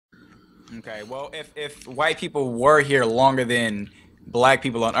Okay. Well, if white people were here longer than black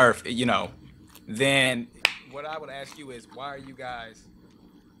people on Earth, then what I would ask you is why are you guys?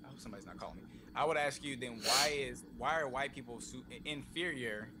 I hope somebody's not calling me. I would ask you then why are white people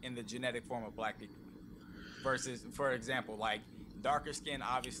inferior in the genetic form of black people versus, for example, like darker skin,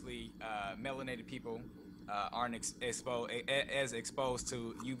 obviously, melanated people aren't as exposed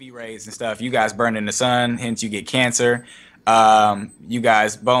to UV rays and stuff. You guys burn in the sun, hence you get cancer. You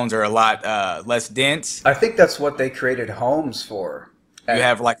guys bones are a lot less dense. I think that's what they created homes for. You And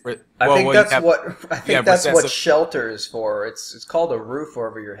have like I think you that's have what I you think have that's what recessive. shelter is for. It's called a roof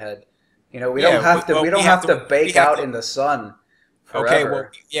over your head. You know, Yeah, we well don't have to we bake have out to. in the sun Okay, well,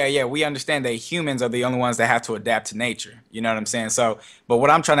 forever. yeah, we understand that humans are the only ones that have to adapt to nature. You know what I'm saying? So, but what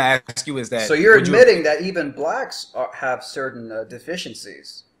I'm trying to ask you is So that you're would you admitting agree? that even blacks have certain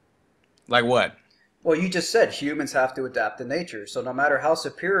deficiencies. Like what? Well, you just said humans have to adapt to nature. So no matter how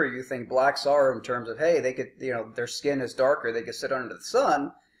superior you think blacks are in terms of, hey, they could, their skin is darker, they could sit under the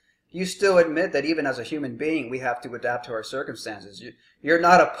sun, you still admit that even as a human being, we have to adapt to our circumstances. You're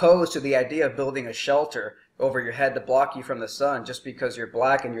not opposed to the idea of building a shelter over your head to block you from the sun just because you're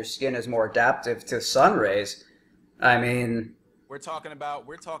black and your skin is more adaptive to sun rays. I mean,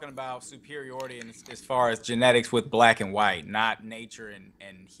 We're talking about superiority in as far as genetics with black and white, not nature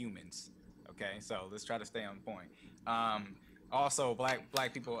and humans. Okay, so let's try to stay on point. Um, Also,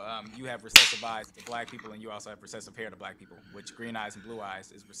 black people, you have recessive eyes to black people, and you also have recessive hair to black people, which green eyes and blue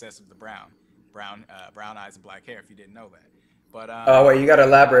eyes is recessive to brown eyes and black hair. If you didn't know that, but oh wait, you got to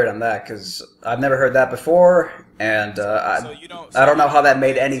elaborate on that because I've never heard that before, and I don't know how that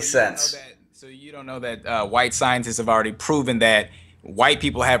made any sense. so you don't know that white scientists have already proven that white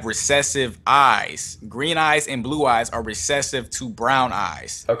people have recessive eyes. Green eyes and blue eyes are recessive to brown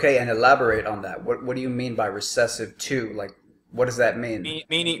eyes. Okay, and elaborate on that. What do you mean by recessive two? Like, what does that mean?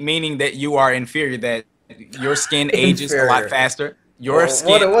 Meaning that you are inferior, that your skin ages a lot Inferior. faster. Your Well,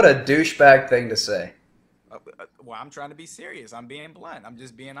 skin. what a douchebag thing to say. Well, I'm trying to be serious. I'm being blunt. I'm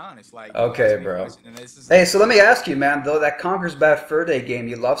just being honest. Like you Okay, asked me a bro. question, and this is Hey, so let me ask you, man, though that Conker's Bad Fur Day game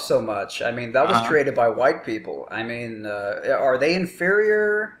you love so much, I mean, that was uh created by white people. I mean, are they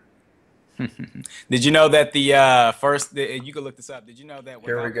inferior? huh. Did you know that you could look this up. Did you know that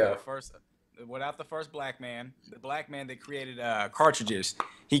Here we go. without the first black man, the black man that created cartridges,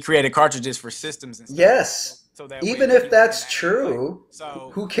 he created cartridges for systems and stuff, Yes, so that way even that if people can that's actually play. true,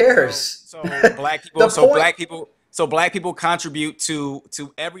 So who cares? The point, black people contribute to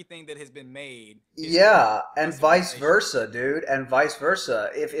everything that has been made historically yeah, for our and vice civilization. versa, dude, and vice versa.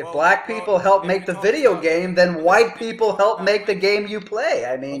 If Well, black well, people help if make we're the talking video about game, then well, listen, white if we're people talking help about make the white game people, you play.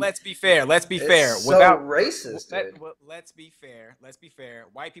 I well, mean, let's be fair. Let's be it's fair. so Without racist, dude. let's be fair. Let's be fair.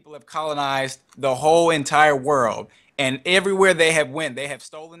 White people have colonized the whole entire world, and everywhere they have went, they have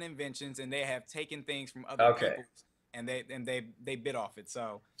stolen inventions and they have taken things from other Okay. peoples, and they bit off it.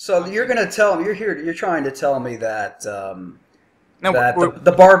 So So I'm you're thinking gonna tell me you're trying to tell me that no,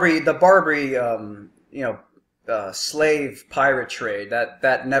 the Barbary slave pirate trade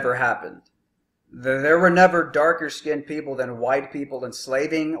that never happened. There were never darker skinned people than white people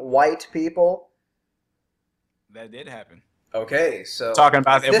enslaving white people. that did happen. Okay, so Talking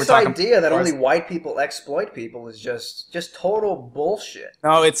about if we're this talking idea that only first. white people exploit people is just total bullshit.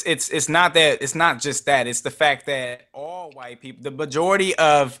 No, it's not that. It's not just that. It's the fact that all white people, the majority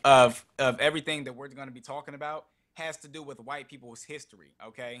of everything that we're going to be talking about, has to do with white people's history.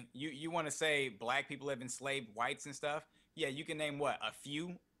 Okay, you want to say black people have enslaved whites and stuff? Yeah, you can name what a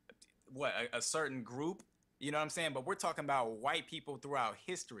few, a certain group. You know what I'm saying? But we're talking about white people throughout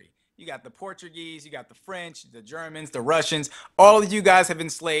history. You got the Portuguese, you got the French, the Germans, the Russians. All of you guys have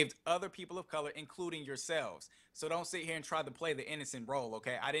enslaved other people of color, including yourselves. So don't sit here and try to play the innocent role,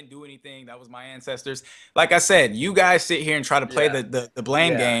 okay? I didn't do anything. That was my ancestors. Like I said, you guys sit here and try to play Yeah. the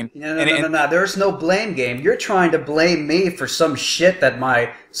blame Yeah. game. No, no, And, no, no, and no. There's no blame game. You're trying to blame me for some shit that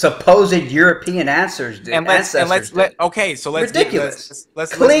my supposed European ancestors let did. okay, so Ridiculous.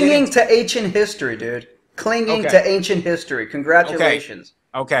 let's get Clinging into to ancient history, dude. Clinging okay. to ancient history. Okay. Congratulations.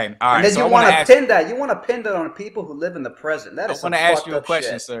 Okay. All And right. then So you I want want to to ask pin that. You want to pin that on people who live in the present. That I is some want to ask fucked you a up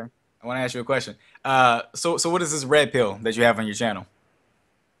question, shit. sir. I want to ask you a question. So what is this red pill that you have on your channel?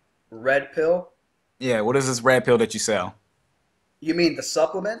 Red pill? Yeah, what is this red pill that you sell? You mean the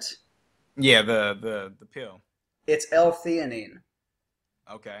supplement? Yeah, the pill. It's L-theanine.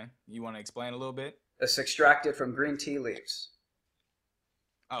 Okay. You want to explain a little bit? It's extracted from green tea leaves.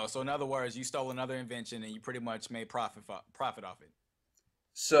 Oh, so in other words, you stole another invention and you pretty much made profit off it.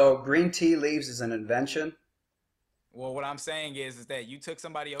 So green tea leaves is an invention. Well, what I'm saying is that you took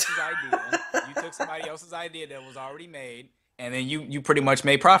somebody else's idea. You took somebody else's idea that was already made, and then you pretty much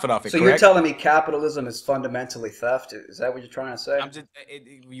made profit off it, So you're correct? telling me capitalism is fundamentally theft? Is that what you're trying to say? I'm just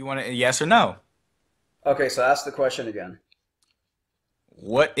you want to yes or no? Okay, so ask the question again.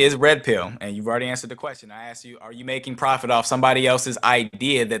 What is red pill? And you've already answered the question. I asked you, are you making profit off somebody else's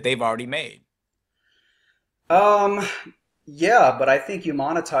idea that they've already made? Um, yeah, but I think you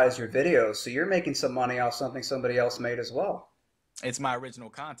monetize your videos, so you're making some money off something somebody else made as well. It's my original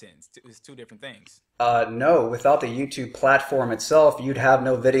content. It's two different things. No, without the YouTube platform itself, you'd have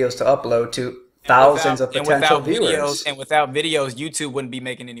no videos to upload to And thousands of and potential without videos viewers. YouTube wouldn't be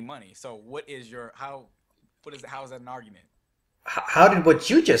making any money. So what is your how? What is how is that an argument? How did what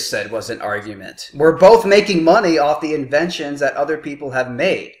you just said was an argument? We're both making money off the inventions that other people have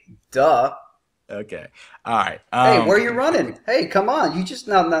made. Duh. Okay. All right. Hey, where are you running? Hey, come on. You just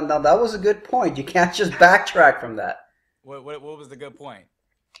no, that was a good point. You can't just backtrack from that. What was the good point?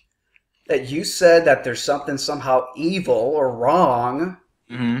 That you said that there's something somehow evil or wrong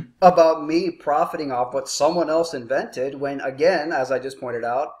Mm-hmm. about me profiting off what someone else invented when, again, as I just pointed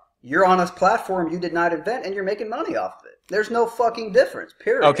out, you're on a platform you did not invent and you're making money off of it. There's no fucking difference,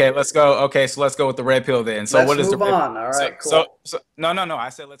 period. Okay, let's go. Okay, so let's go with the red pill then. So Let's what is the move red on. All so, right, so cool. so no. I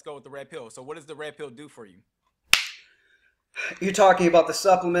said let's go with the red pill. So what does the red pill do for you? You talking about the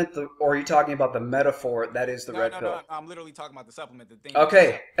supplement, or are you talking about the metaphor that is the red pill? No. I'm literally talking about the supplement, the thing.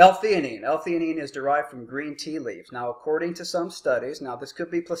 Okay, L-theanine. L-theanine is derived from green tea leaves. Now, according to some studies, now this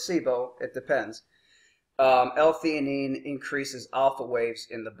could be placebo, it depends. L-theanine increases alpha waves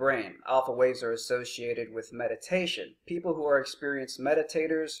in the brain. Alpha waves are associated with meditation. People who are experienced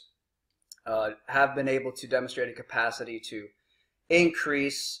meditators have been able to demonstrate a capacity to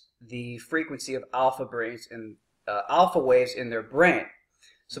increase the frequency of alpha waves in their brain.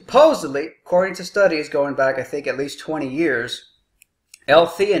 Supposedly, according to studies going back, I think, at least 20 years,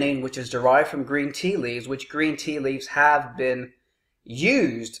 L-theanine, which is derived from green tea leaves, which green tea leaves have been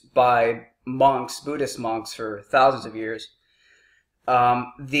used by monks, Buddhist monks, for thousands of years.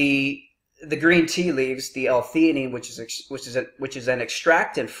 The green tea leaves, the L-theanine, which is an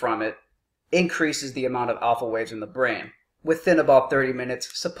extractant from it, increases the amount of alpha waves in the brain within about 30 minutes,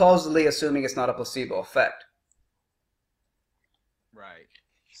 supposedly assuming it's not a placebo effect. Right.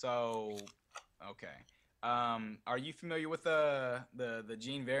 So, okay. Are you familiar with the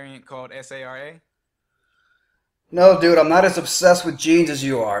gene variant called SARA? No, dude, I'm not as obsessed with genes as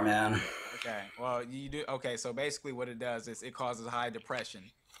you are, man. Okay. Well, you do. Okay. So basically, what it does is it causes high depression,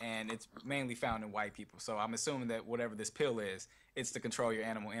 and it's mainly found in white people. So I'm assuming that whatever this pill is, it's to control your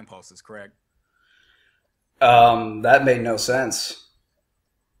animal impulses, correct? That made no sense.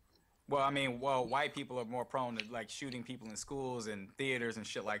 Well, I mean, well, white people are more prone to like shooting people in schools and theaters and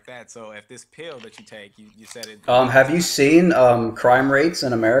shit like that. So if this pill that you take, you said it. Have you seen crime rates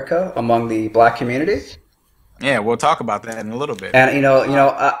in America among the black community? Yeah, we'll talk about that in a little bit. And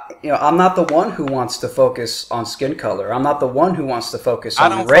I'm not the one who wants to focus on skin color. I'm not the one who wants to focus I on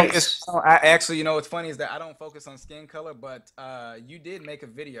don't race. focus. I actually, what's funny is that I don't focus on skin color, but you did make a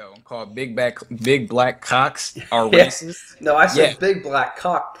video called Big Black Cocks Are Yeah. Racist." No, I Yeah. said big black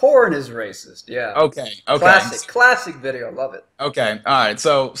cock porn is racist. Yeah. Okay. Classic video. Love it. Okay. All right.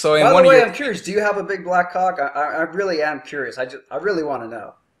 So in By one the of way, your I'm curious. Do you have a big black cock? I really am curious. I really want to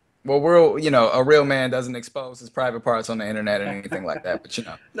know. well, a real man doesn't expose his private parts on the internet or anything like that. But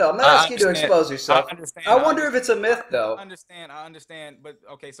No, I'm not I asking you to understand. expose I yourself. understand. I I wonder if understand. it's a myth, though. I understand. But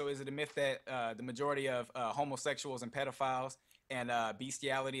okay, so is it a myth that the majority of homosexuals and pedophiles and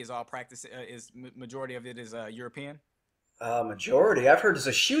bestiality is all practice? Majority of it is European? Majority. I've heard there's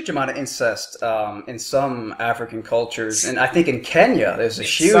a huge amount of incest in some African cultures, and I think in Kenya there's a In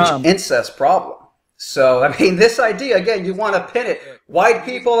huge some. incest problem. So, I mean, this idea, again, you want to pin it. White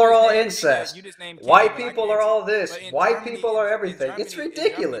people are all incest. You just named Kenya, White but I people can are answer. all this. But in White Germany, people are in everything. It's Germany,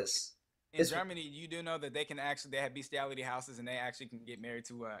 ridiculous. in It's Germany, you do know that they have bestiality houses and they actually can get married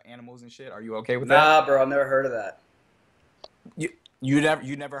to animals and shit. Are you okay with that? Nah, bro, I've never heard of that. You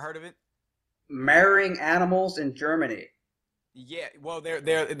you never heard of it? Marrying animals in Germany. Yeah, well,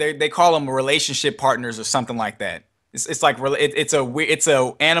 they call them relationship partners or something like that. It's like it's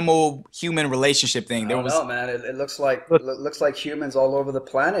a animal human relationship thing. I There don't was know, man. It looks like humans all over the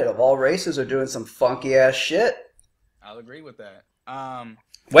planet of all races are doing some funky ass shit. I'll agree with that.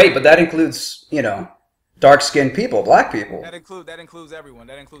 Wait, but that includes, dark-skinned people, black people. That includes everyone.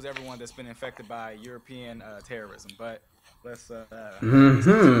 That includes everyone that's been infected by European terrorism. But let's So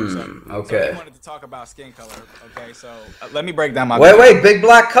Okay. you wanted to talk about skin color, okay? So let me break down my. Wait, big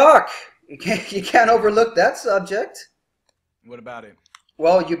black cock. You can't overlook that subject. What about it?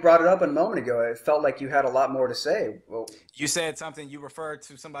 Well, you brought it up a moment ago. It felt like you had a lot more to say. Well, You said something. You referred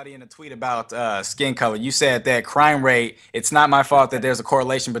to somebody in a tweet about skin color. You said that crime rate. It's not my fault that there's a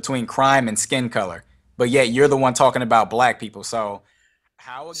correlation between crime and skin color, but yet you're the one talking about black people. So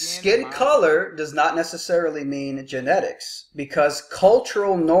how again am skin I? color does not necessarily mean genetics because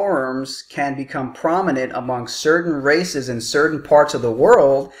cultural norms can become prominent among certain races in certain parts of the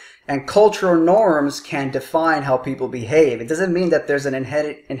world, and cultural norms can define how people behave. It doesn't mean that there's an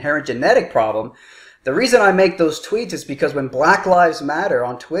inherent genetic problem. The reason I make those tweets is because when Black Lives Matter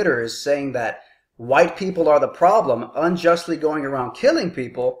on Twitter is saying that white people are the problem, unjustly going around killing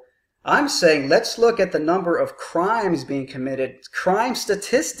people, I'm saying let's look at the number of crimes being committed, crime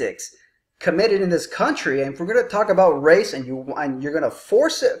statistics committed in this country. And if we're going to talk about race and you're going to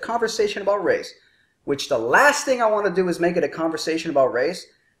force a conversation about race, which the last thing I want to do is make it a conversation about race.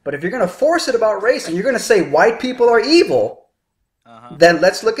 But if you're going to force it about race and you're going to say white people are evil, then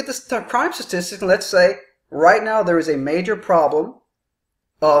let's look at the crime statistics and let's say right now there is a major problem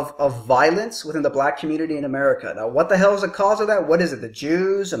of violence within the black community in America. Now, what the hell is the cause of that? What is it? The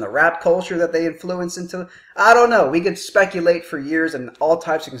Jews and the rap culture that they influence into? I don't know. We could speculate for years and all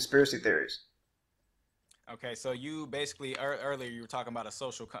types of conspiracy theories. Okay, so you basically earlier you were talking about a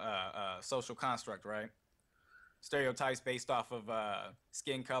social construct, right? Stereotypes based off of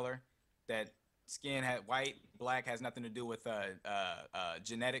skin color. That skin had white, black has nothing to do with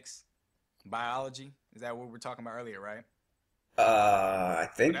genetics, biology. Is that what we were talking about earlier, right? I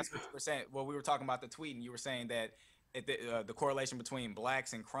Well, think. that's what you were saying. Well, we were talking about the tweet, and you were saying that the correlation between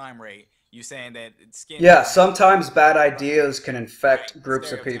blacks and crime rate. You saying that skin Yeah, color has sometimes bad right, ideas can right infect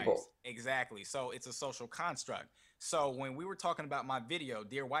groups of stereotypes. people. Exactly. So it's a social construct. So when we were talking about my video,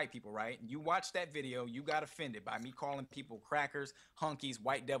 Dear White People, right? You watched that video, you got offended by me calling people crackers, hunkies,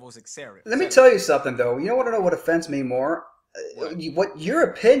 white devils, etc., Let me etc. tell you something, though. You want to know what offends me more? What? What your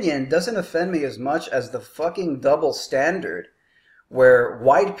opinion doesn't offend me as much as the fucking double standard where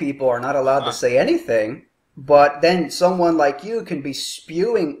white people are not allowed to Huh. say anything, but then someone like you can be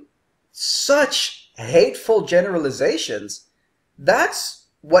spewing such hateful generalizations. That's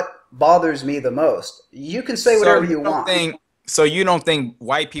what bothers me the most. You can say So whatever you you don't want. think so you don't think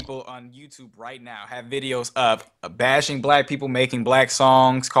white people on YouTube right now have videos of bashing black people, making black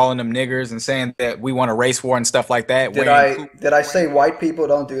songs, calling them niggers, and saying that we want a race war and stuff like that, Did wearing I Ku did I say wearing white people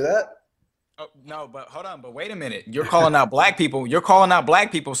don't do that? oh, no, but hold on, but wait a minute. You're calling out black people. You're calling out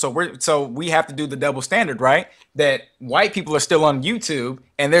black people, so we have to do the double standard, right? That white people are still on YouTube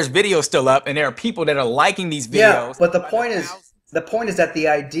and there's videos still up, and there are people that are liking these Yeah, videos but by the thousands. the point is that the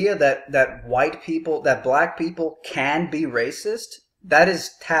idea that white people, that black people can be racist, that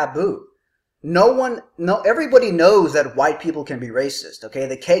is taboo. No, everybody knows that white people can be racist. Okay,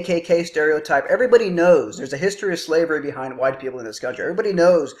 the KKK stereotype. Everybody knows there's a history of slavery behind white people in this country. Everybody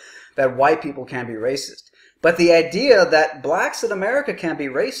knows that white people can be racist. But the idea that blacks in America can be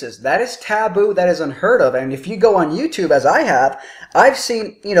racist, that is taboo. That is unheard of. And if you go on YouTube, as I have, I've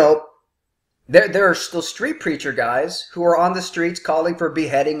seen, there are still street preacher guys who are on the streets calling for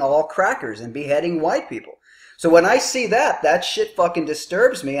beheading all crackers and beheading white people. So when I see that, that shit fucking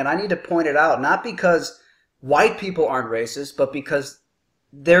disturbs me, and I need to point it out, not because white people aren't racist, but because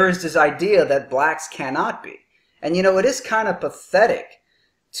there is this idea that blacks cannot be. And it is kind of pathetic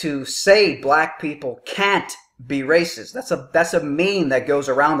to say black people can't be racist. That's a meme that goes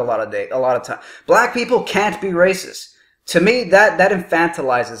around a lot of time. Black people can't be racist. To me, that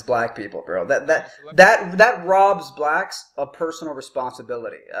infantilizes black people, bro. That Okay, that so let me that that robs blacks of personal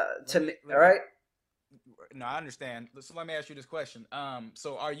responsibility. To me, all let me right. no, I understand. So let me ask you this question.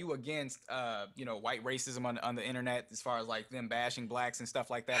 So are you against white racism on the internet as far as like them bashing blacks and stuff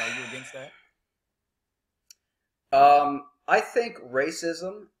like that? Are you against that? I think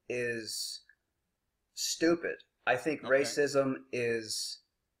racism is stupid. I think Okay. racism is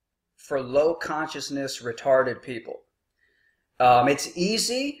for low consciousness, retarded people. It's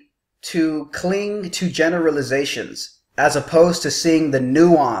easy to cling to generalizations as opposed to seeing the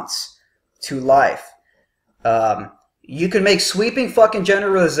nuance to life. You can make sweeping fucking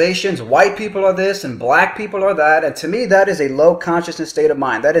generalizations. White people are this and black people are that. And to me, that is a low consciousness state of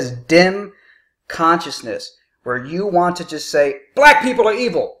mind. That is dim consciousness where you want to just say, black people are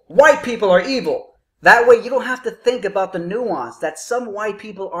evil. White people are evil. That way you don't have to think about the nuance that some white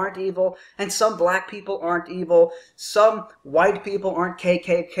people aren't evil and some black people aren't evil. Some white people aren't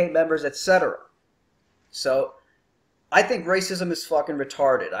KKK members, etc. So I think racism is fucking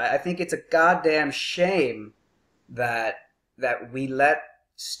retarded. I think it's a goddamn shame that we let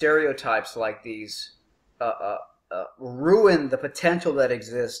stereotypes like these ruin the potential that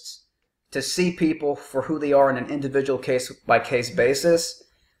exists to see people for who they are on an individual case by case basis,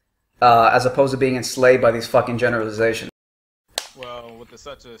 as opposed to being enslaved by these fucking generalizations. Well, with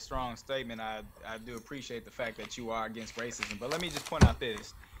such a strong statement, I do appreciate the fact that you are against racism. But let me just point out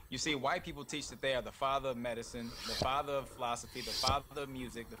this. You see, white people teach that they are the father of medicine, the father of philosophy, the father of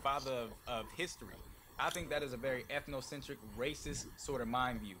music, the father of history. I think that is a very ethnocentric, racist sort of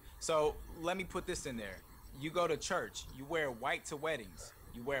mind view. So let me put this in there. You go to church, you wear white to weddings,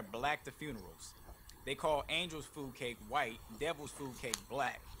 you wear black to funerals. They call angels' food cake white, devil's food cake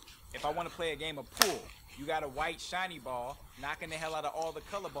black. If I want to play a game of pool, you got a white shiny ball knocking the hell out of all the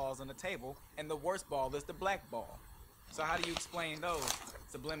color balls on the table, and the worst ball is the black ball. So how do you explain those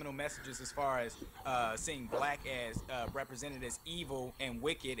subliminal messages as far as seeing black as represented as evil and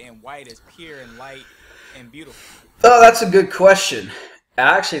wicked, and white as pure and light and beautiful? Oh, that's a good question.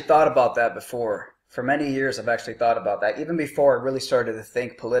 I actually thought about that before. For many years, I've actually thought about that. Even before I really started to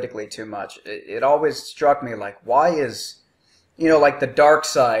think politically too much. It always struck me like, why is, like the dark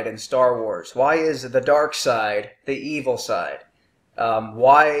side in Star Wars? Why is the dark side the evil side?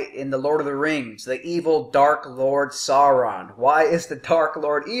 Why in the Lord of the Rings, the evil Dark Lord Sauron? Why is the Dark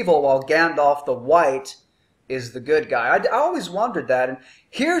Lord evil while Gandalf the White is the good guy? I always wondered that, and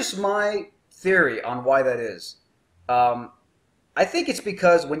here's my theory on why that is. I think it's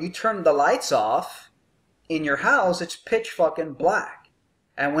because when you turn the lights off in your house, it's pitch fucking black.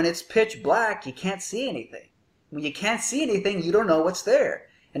 And when it's pitch black, you can't see anything. When you can't see anything, you don't know what's there.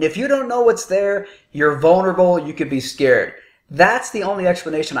 And if you don't know what's there, you're vulnerable, you could be scared. That's the only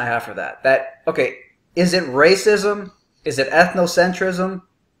explanation I have for that. Okay, is it racism? Is it ethnocentrism?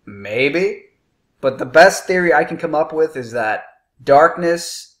 Maybe. But the best theory I can come up with is that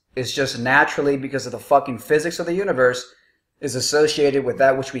darkness is just naturally, because of the fucking physics of the universe, is associated with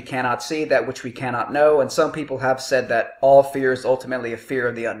that which we cannot see, that which we cannot know. And some people have said that all fear is ultimately a fear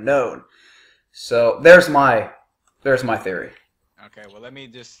of the unknown. So there's my theory. Okay, well, let me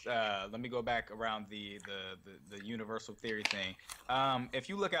go back around the universal theory thing. If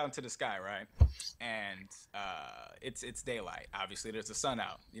you look out into the sky, right, and it's daylight. Obviously, there's the sun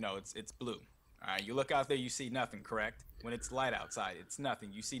out. It's blue. All right, you look out there, you see nothing, correct? When it's light outside, it's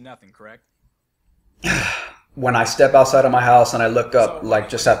nothing. You see nothing, correct? When I step outside of my house and I look up, So like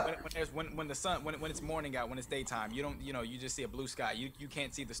just at when the sun when it's morning out, when it's daytime, you don't you just see a blue sky. You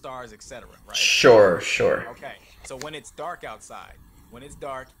can't see the stars, etc. Right? Sure. Okay. So when it's dark outside, when it's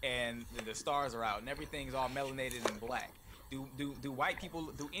dark and the stars are out and everything's all melanated and black, do white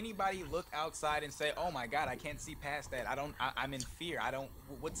people, do anybody look outside and say, "Oh my God, I can't see past that. I'm in fear.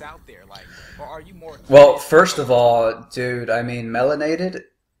 What's out there?" Like, or are you more Well, curious? first of all, dude, I mean, melanated,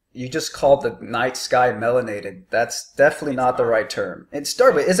 you just called the night sky melanated. That's definitely It's not the not. right term. It's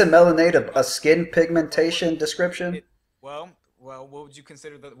dark, but isn't melanated a skin pigmentation description? It, well, what would you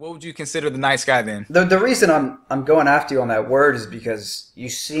consider the night sky then? The reason I'm going after you on that word is because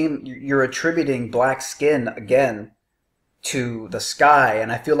you're attributing black skin again to the sky,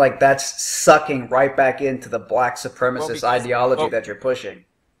 and I feel like that's sucking right back into the black Well, supremacist because ideology well, that you're pushing.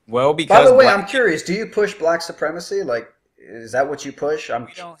 well, By because the way, I'm black curious, do you push black supremacy? Like, is that what you push?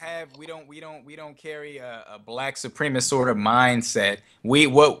 we don't carry a black supremacist sort of mindset.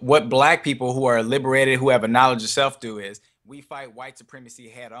 What black people who are liberated, who have a knowledge of self, do is we fight white supremacy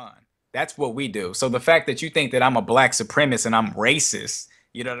head on. That's what we do. So the fact that you think that I'm a black supremacist and I'm racist,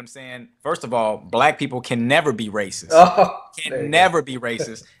 you know what I'm saying? First of all, black people can never be racist. Oh, there Can you go. never be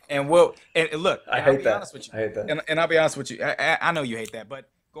racist. And look, I and I'll hate be honest that. with you. I hate that. And I'll be honest with you. I know you hate that, but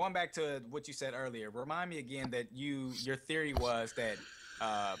going back to what you said earlier, remind me again that your theory was that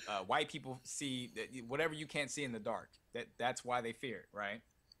white people see whatever you can't see in the dark. That's why they fear it, right?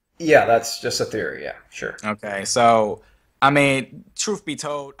 Yeah, that's just a theory. Yeah, sure. Okay, so I mean, truth be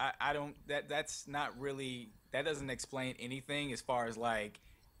told, I don't that's not really, that doesn't explain anything as far as like,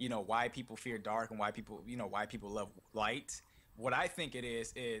 why people fear dark and why people love light. What I think it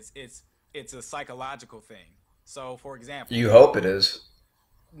is it's a psychological thing. So for example, You hope it is.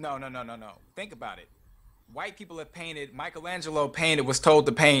 no. Think about it. White people have painted, Michelangelo painted, was told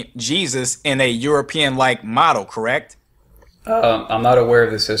to paint Jesus in a European like model, correct? I'm not aware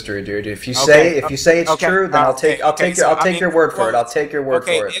of this history, dude. Okay. If you say it's Okay. true, then So I'll I take mean, your word for it. well, I'll take your word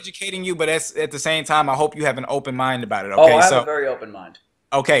okay, for it. educating you, but at the same time, I hope you have an open mind about it. Oh, Okay. I have a So very open mind.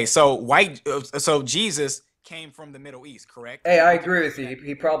 so Jesus came from the Middle East, correct? Hey, I We can agree agree with on you. that.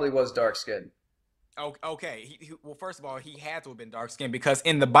 He probably was dark skinned. Okay. Well, first of all, he had to have been dark skinned because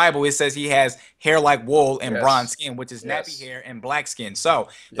in the Bible it says he has hair like wool and bronze Yes. skin, which is nappy Yes. hair and black skin. So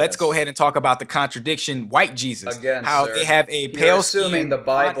let's go Yes. ahead and talk about the contradiction, white Jesus, Again, how they sir, have a you're pale assuming skin, the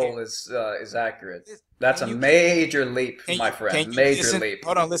blonde hair. Bible is accurate. That's Can a you major leap, can my you friend. can you Major listen? leap.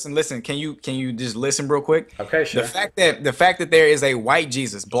 Hold on, listen. Can you just listen real quick? Okay, The sure. fact that there is a white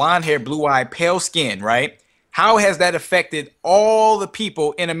Jesus, blonde hair, blue eye, pale skin, right? How has that affected all the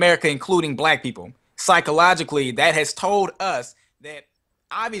people in America, including black people? Psychologically, that has told us that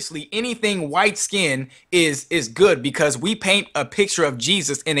obviously anything white skin is good because we paint a picture of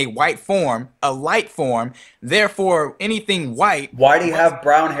Jesus in a white form, a light form. Therefore, anything white Why do you must have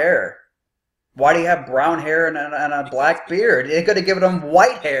brown hair? Why do you have brown hair and a because black beard? It could have given him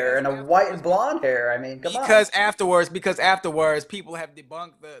white hair because and a white afterwards blonde hair. I mean, come on. because afterwards people have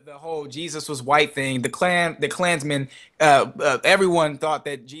debunked the whole Jesus was white thing. The Klansmen, everyone thought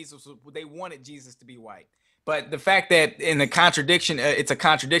that they wanted Jesus to be white. But the fact that in the contradiction, it's a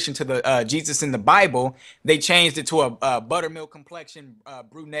contradiction to the Jesus in the Bible. They changed it to a buttermilk complexion,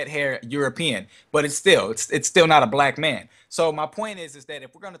 brunette hair European. But it's still not a black man. So my point is that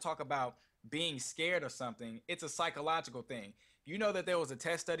if we're going to talk about being scared of something, it's a psychological thing. You know that there was a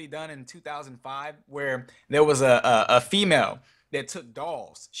test study done in 2005 where there was a female that took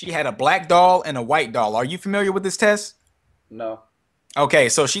dolls. She had a black doll and a white doll. Are you familiar with this test? No. Okay,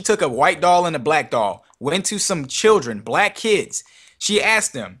 so she took a white doll and a black doll, went to some children, black kids. She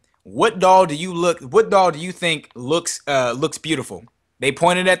asked them, what doll do you think looks beautiful?" They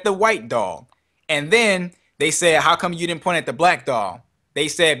pointed at the white doll. And then they said, "How come you didn't point at the black doll?" They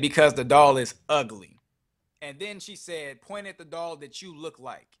said, "Because the doll is ugly." And then she said, "Point at the doll that you look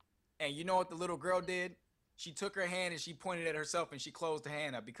like." And you know what the little girl did? She took her hand and she pointed at herself and she closed her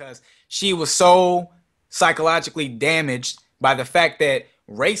hand up because she was so psychologically damaged by the fact that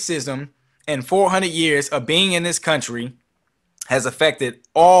racism and 400 years of being in this country has affected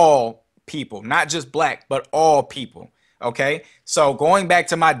all people, not just black, but all people. Okay? So going back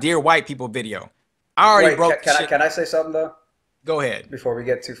to my Dear White People video, I already Wait, broke the shit. can I say something though Go ahead. before we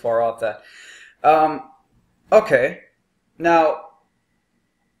get too far off that? Um, okay. Now,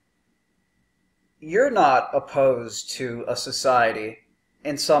 you're not opposed to a society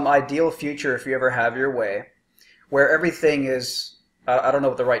in some ideal future, if you ever have your way, where everything is, I don't know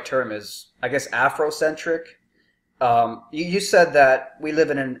what the right term is, I guess Afrocentric. You said that we live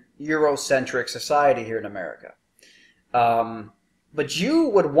in an Eurocentric society here in America. But you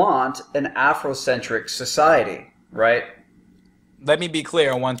would want an Afrocentric society, right? Let me be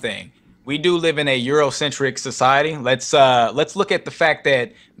clear on one thing. We do live in a Eurocentric society. Let's look at the fact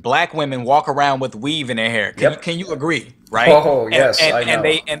that black women walk around with weave in their hair. Yep. Can you agree, right? Oh, yes, I know.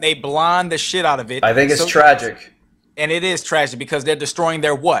 And they blonde the shit out of it. I think it's So tragic. and it is tragic because they're destroying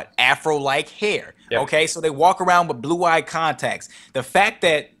their what? Afro-like hair. Yep. Okay, so they walk around with blue-eye contacts. The fact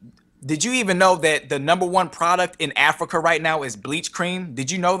that did you even know that the number one product in Africa right now is bleach cream? Did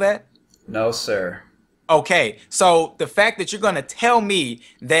you know that? No, sir. Okay, so the fact that you're going to tell me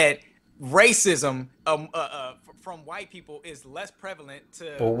that racism from white people is less prevalent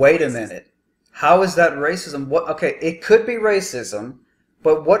to But wait a racism. minute. How is that racism? What? Okay, it could be racism,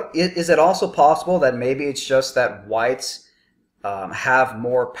 but is it also possible that maybe it's just that whites have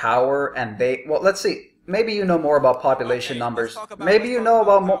more power and they? Well, let's see. Maybe you know more about population Okay, numbers. Maybe you know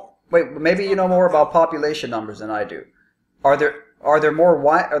about more. Wait, maybe you know more about population numbers than I do. Are there more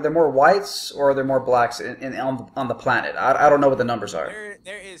whites or are there more blacks on the planet? I don't know what the numbers are.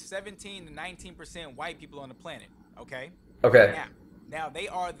 There is 17 to 19% white people on the planet. Okay. Okay. Now they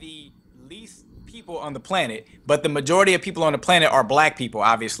are the least people on the planet, but the majority of people on the planet are black people,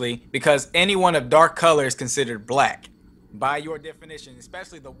 obviously, because anyone of dark color is considered black by your definition,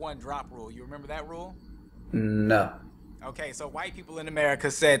 especially the one drop rule. You remember that rule? No. Okay, so white people in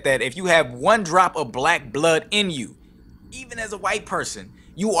America said that if you have one drop of black blood in you, even as a white person,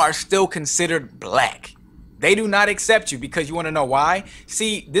 you are still considered black. They do not accept you because you want to know why?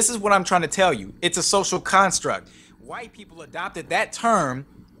 See, this is what I'm trying to tell you. It's a social construct. White people adopted that term.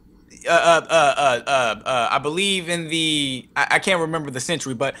 I believe in I can't remember the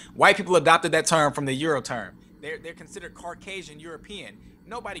century, but white people adopted that term from the Euro term. They're considered Caucasian European.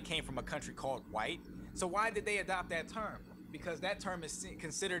 Nobody came from a country called white. So why did they adopt that term? Because that term is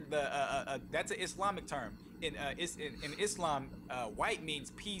considered that's an Islamic term. In Islam, white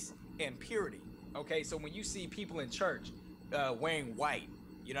means peace and purity. Okay, so when you see people in church wearing white,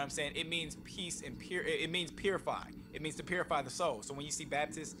 you know what I'm saying? It means peace and pure. It means purify. It means to purify the soul. So when you see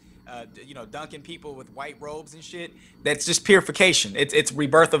Baptists, dunking people with white robes and shit, that's just purification. It's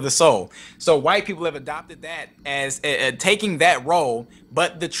rebirth of the soul. So white people have adopted that as taking that role,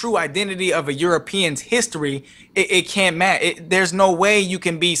 but the true identity of a European's history, it can't match. There's no way you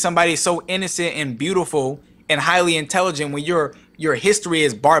can be somebody so innocent and beautiful and highly intelligent when your history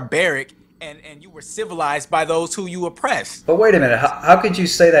is barbaric and you were civilized by those who you oppressed. But wait a minute, how could you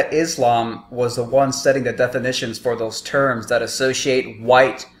say that Islam was the one setting the definitions for those terms that associate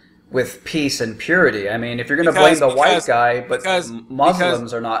white with peace and purity? I mean, if you're going to blame the white guy, but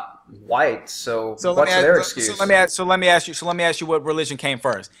Muslims are not white, so what's their excuse? So let me ask you what religion came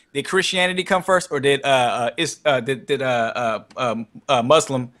first? Did Christianity come first, or did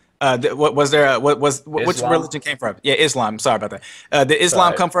Muslim? Which religion came first? Yeah, Islam. Sorry about that. Did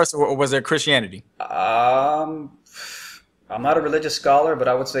Islam come first, or was there Christianity? I'm not a religious scholar, but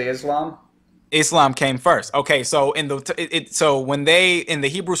I would say Islam. Islam came first. Okay, so in the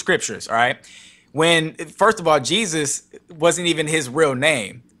Hebrew scriptures, all right, when first of all Jesus wasn't even his real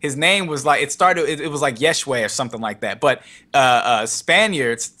name. His name was like it was like Yeshua or something like that. But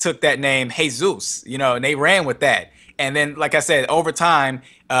Spaniards took that name Jesus, and they ran with that. And then, like I said, over time,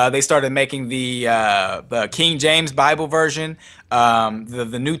 they started making the King James Bible version,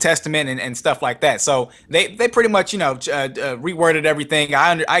 the New Testament, and stuff like that. So they pretty much reworded everything.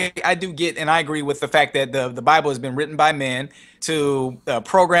 I do get, and I agree with the fact that the Bible has been written by men to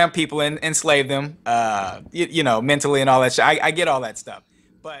program people and enslave them, mentally and all that shit. I get all that stuff.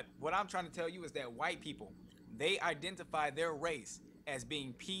 But what I'm trying to tell you is that white people, they identify their race as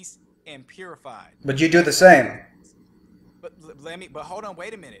being peace and purified. But you do the same. But hold on,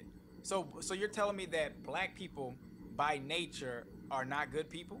 wait a minute. So you're telling me that black people by nature are not good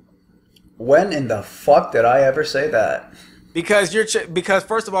people? When in the fuck did I ever say that? Because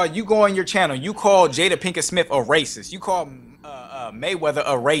first of all, you go on your channel, you call Jada Pinkett Smith a racist. You call Mayweather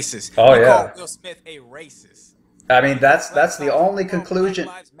a racist. Oh, you yeah. call Will Smith a racist. I mean, that's the only conclusion.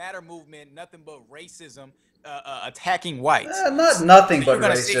 Black Lives Matter movement, nothing but racism, attacking whites. Nothing but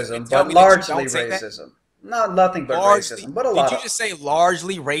racism, but largely racism. Nothing but racism, but a lot. Did you just say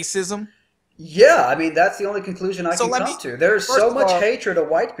largely racism? Yeah, I mean that's the only conclusion I can come to. There's so much hatred of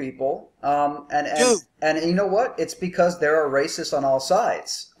white people, and you know what? It's because there are racists on all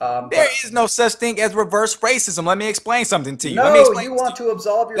sides. There is no such thing as reverse racism. Let me explain something to you. No, you want to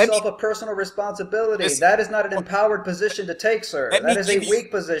absolve yourself of personal responsibility. That is not an empowered position to take, sir. That is a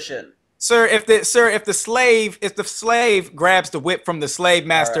weak position. Sir, if the slave grabs the whip from the slave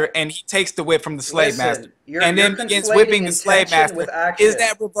master and he takes the whip from the slave master and then begins whipping the slave master, is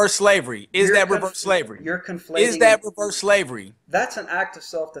that reverse slavery? Is that reverse slavery? You're conflating. Is that reverse slavery? That's an act of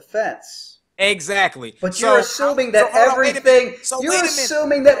self-defense. Exactly. But you're assuming that everything. You're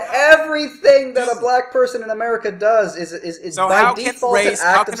assuming that everything that a black person in America does is by default an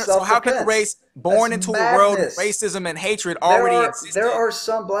act of self-defense. So how can a race born into a world of racism and hatred already exist? There are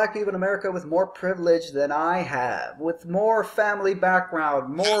some black people in America with more privilege than I have, with more family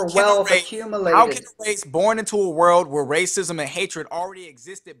background, more wealth accumulated. How can a race born into a world where racism and hatred already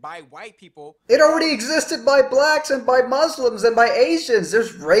existed by white people? It already existed by blacks and by Muslims and by Asians.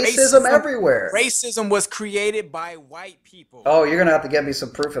 There's racism everywhere. Racism was created by white people. Oh, you're gonna have to get me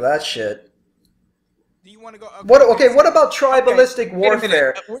some proof of that shit. Do you want to go? Okay, what about tribalistic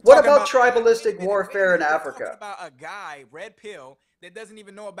warfare? What about tribalistic warfare in Africa? About a guy, red pill, that doesn't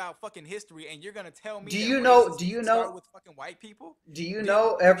even know about fucking history, and you're gonna tell me? Do you know with fucking white people? Do you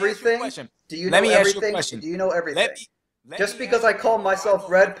know everything? Do you know everything? Do you know everything? Just because I call myself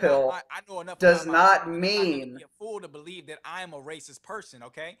red pill does not mean be a fool to believe that I'm a racist person,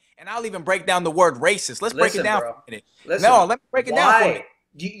 okay? And I'll even break down the word racist. Let's break it down for a minute. No, let me break it down for a minute.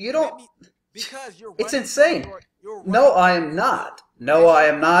 You don't. Because you're. It's insane. No, I am not. No, I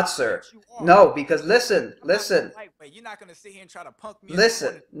am not, sir. No, because listen. You're not gonna sit here and try to punk me.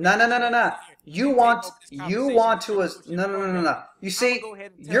 Listen, no. You want to. No. You see,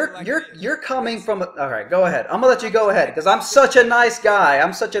 you're coming from. All right, go ahead. I'm gonna let you go ahead because I'm such a nice guy.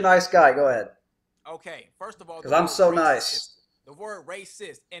 Go ahead. Okay, first of all, because I'm so nice. The word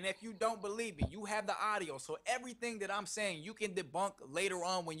racist, and if you don't believe me, you have the audio, so everything that I'm saying you can debunk later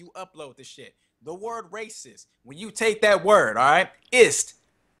on when you upload the shit. The word racist, when you take that word, all right, ist,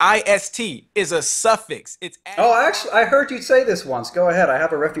 I-S-T, is a suffix. It's actually, I heard you say this once. Go ahead. I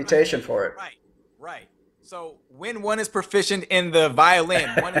have a reputation for it. Right. So when one is proficient in the violin,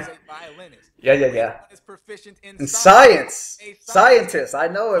 one is a violinist. Yeah. One is proficient in science. Scientist. I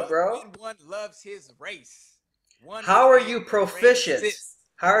know it, bro. When one loves his race. How are you proficient?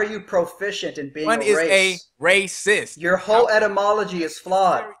 How are you proficient in being a race? One is a racist. Your whole etymology is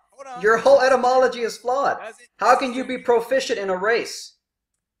flawed. hold on. Your whole etymology is flawed. Doesn't How can you be necessarily proficient in a race?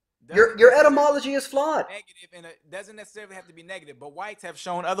 doesn't Your necessarily etymology is flawed. negative, and it doesn't necessarily have to be negative. But whites have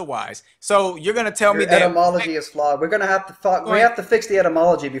shown otherwise. So you're gonna tell me Your that etymology is flawed. We're gonna have to we going, have to fix the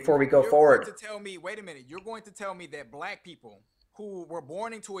etymology before we go you're going forward. to tell me. Wait a minute. You're going to tell me that black people who were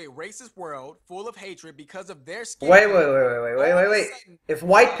born into a racist world full of hatred because of their skin Wait, wait, color, wait, wait, wait, wait, all wait, of a wait. sudden, If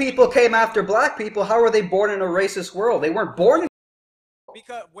white uh, people came after black people, how were they born in a racist world? They weren't born in.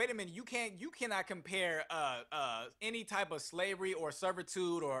 because wait a minute, you cannot compare any type of slavery or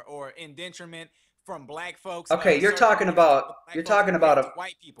servitude or indenturement from black folks. Okay, Black you're folks talking compared about to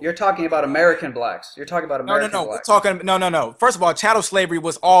white people. you're talking about American blacks. You're talking about No, no, American no. We're blacks. talking. No, no, no. First of all, chattel slavery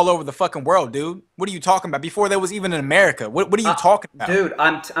was all over the fucking world, dude. What are you talking about? Before there was even in America. What are you talking about? Dude,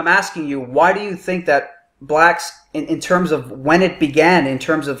 I'm asking you, why do you think that blacks, in terms of when it began, in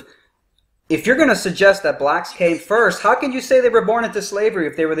terms of, if you're going to suggest that blacks came first, how can you say they were born into slavery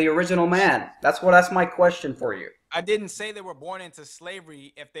if they were the original man? That's my question for you. I didn't say they were born into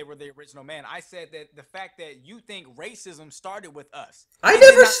slavery if they were the original man. I said that the fact that you think racism started with us. I It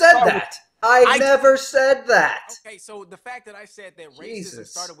did never not said start with. that. I never said that. Okay, so the fact that I said that racism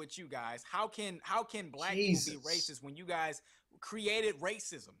Jesus. started with you guys, how can black people be Jesus. racist when you guys created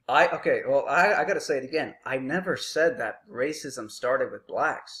racism? Okay, well, I got to say it again. I never said that racism started with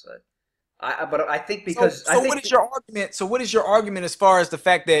blacks. But I think because So what is your argument? So what is your argument as far as the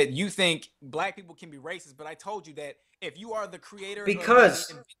fact that you think black people can be racist? But I told you that if you are the creator or the because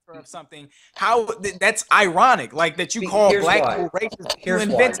inventor of something, that's ironic. Like that you call here's black why. people racist. You Here's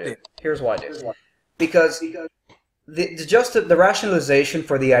why, invented dude. it. Here's why, dude. Because the rationalization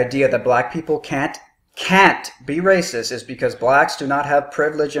for the idea that black people can't be racist is because blacks do not have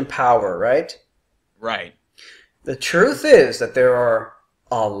privilege and power, right? Right. The truth is that there are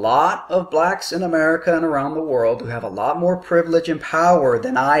a lot of blacks in America and around the world who have a lot more privilege and power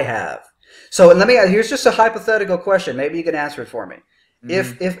than I have. So here's just a hypothetical question. Maybe you can answer it for me.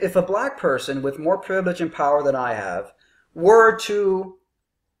 Mm-hmm. If a black person with more privilege and power than I have were to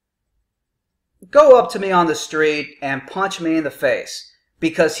go up to me on the street and punch me in the face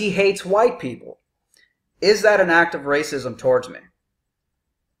because he hates white people, is that an act of racism towards me?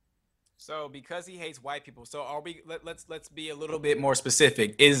 So because he hates white people, so are we? Let's be a little bit more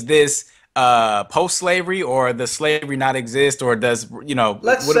specific. Is this post-slavery, or does slavery not exist, or does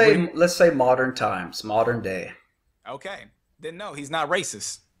Let's say modern times, modern day. Okay, then no, he's not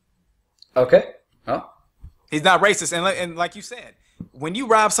racist. Okay. Oh. He's not racist, and like you said, when you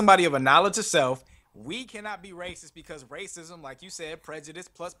rob somebody of a knowledge of self, we cannot be racist because racism, like you said, prejudice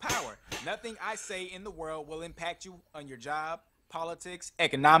plus power. Nothing I say in the world will impact you on your job, politics,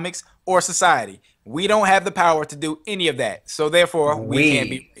 economics, or society. We don't have the power to do any of that. So therefore, we can't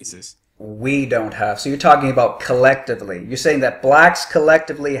be racist. We don't have. So you're talking about collectively. You're saying that blacks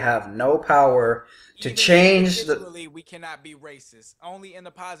collectively have no power to Even change individually, we cannot be racist. Only in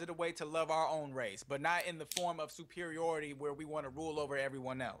the positive way to love our own race, but not in the form of superiority where we want to rule over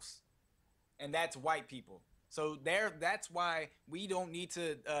everyone else. And that's white people. So that's why we don't need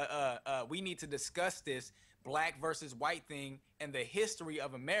to we need to discuss this black versus white thing and the history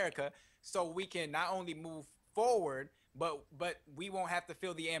of America, so we can not only move forward, but we won't have to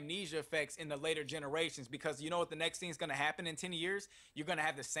feel the amnesia effects in the later generations. Because you know what the next thing is going to happen in 10 years? You're going to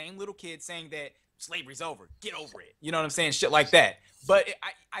have the same little kids saying that slavery's over, get over it. You know what I'm saying? Shit like that. But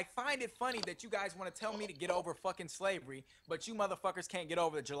I find it funny that you guys want to tell me to get over fucking slavery, but you motherfuckers can't get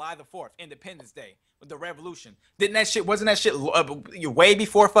over July the 4th, Independence Day, with the revolution. Wasn't that shit way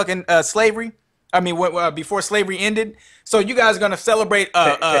before fucking slavery? I mean, before slavery ended. So you guys are gonna celebrate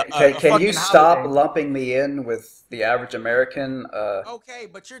can you stop holiday. lumping me in with the average American? Okay,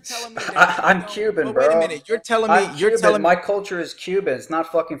 but you're telling me that I'm Cuban, bro. Wait a minute, you're telling me my culture is Cuban. It's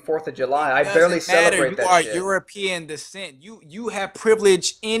not fucking 4th of July. I barely doesn't matter. celebrate that You are shit. European descent. You have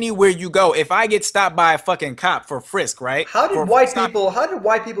privilege anywhere you go. If I get stopped by a fucking cop for frisk, right? How did white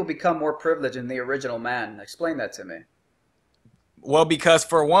people become more privileged than the original man? Explain that to me. Well, because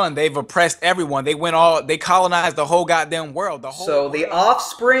for one, they've oppressed everyone. They colonized the whole goddamn world. The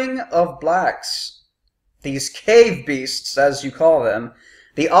offspring of blacks, these cave beasts, as you call them,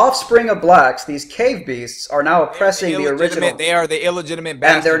 the offspring of blacks, these cave beasts, are now oppressing the original. They are the illegitimate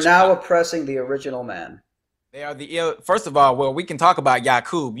bastards. And they're now oppressing the original man. They are first of all, well, we can talk about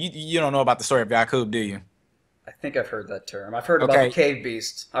Yaqub. You don't know about the story of Yaqub, do you? I think I've heard that term. I've heard about the cave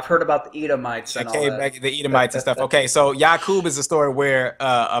beast. I've heard about the Edomites and all that. The Edomites and stuff. Okay, so Yaqub is a story where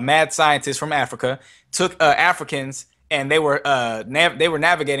a mad scientist from Africa took Africans, and they were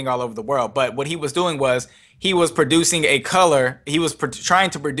navigating all over the world. But what he was doing was he was producing a color. He was trying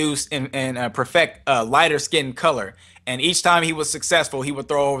to produce and perfect a lighter skin color. and each time he was successful, he would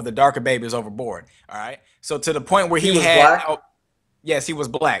throw over the darker babies overboard. All right, so to the point where He he was had black. yes, he was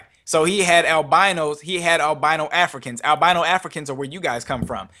black. So he had albinos. He had albino Africans. Albino Africans are where you guys come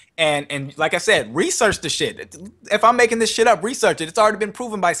from. And like I said, research the shit. If I'm making this shit up, research it. It's already been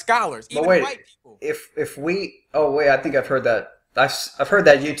proven by scholars, But even wait, white people. if we, oh wait, I think I've heard that. I've heard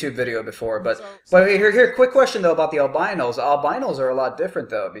that YouTube video before, but So here, quick question though about the albinos. Albinos are a lot different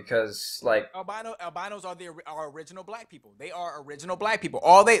though because like albinos are are original black people. They are original black people.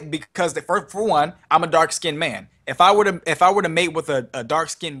 All they because they, for one, I'm a dark skinned man. If I were to mate with a dark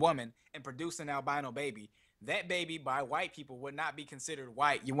skinned woman and produce an albino baby, that baby by white people would not be considered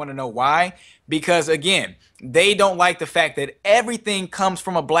white. You want to know why? Because again, they don't like the fact that everything comes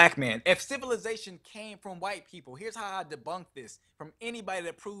from a black man. If civilization came from white people, here's how I debunk this from anybody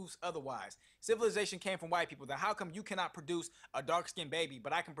that proves otherwise. Civilization came from white people. Then how come you cannot produce a dark-skinned baby,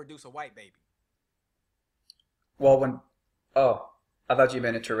 but I can produce a white baby? well when oh I thought you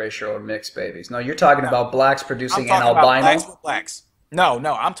meant interracial or mixed babies. No, you're talking No, about blacks I'm producing an talking about blacks albino. with blacks. No,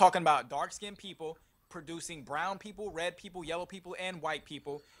 I'm talking about dark-skinned people producing brown people, red people, yellow people, and white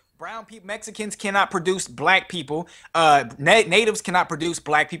people. Brown people, Mexicans cannot produce black people. Natives cannot produce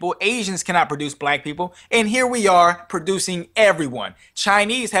black people. Asians cannot produce black people. And here we are producing everyone.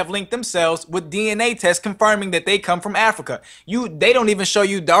 Chinese have linked themselves with DNA tests confirming that they come from Africa. They don't even show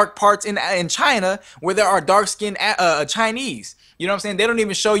you dark parts in China where there are dark-skinned Chinese. You know what I'm saying? They don't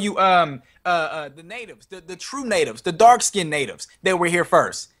even show you the natives, the true natives, the dark-skinned natives that were here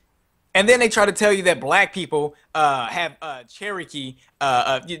first. And then they try to tell you that black people have Cherokee.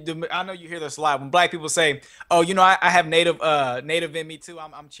 I know you hear this a lot when black people say, "Oh, you know, I have native in me too.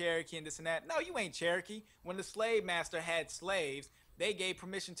 I'm Cherokee and this and that." No, you ain't Cherokee. When the slave master had slaves, they gave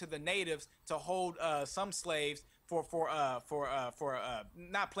permission to the natives to hold some slaves for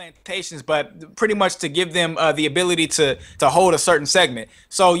not plantations, but pretty much to give them the ability to hold a certain segment.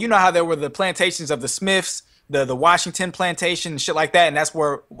 So you know how there were the plantations of the Smiths, the Washington plantation and shit like that, and that's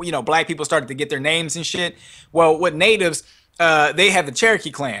where black people started to get their names and shit. Well, with natives, they had the Cherokee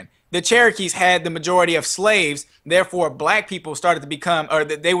clan. The Cherokees had the majority of slaves, therefore black people started to become, or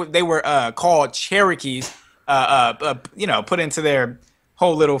they were called Cherokees, put into their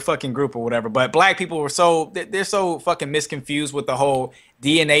whole little fucking group or whatever. But black people were they're so fucking misconfused with the whole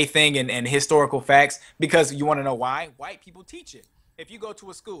DNA thing and historical facts, because you want to know why? White people teach it. If you go to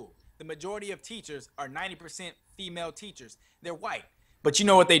a school, the majority of teachers are 90% female teachers. They're white. But you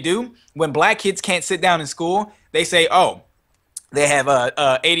know what they do? When black kids can't sit down in school, they say, "Oh, they have a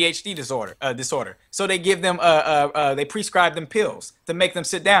ADHD disorder." So they give them they prescribe them pills to make them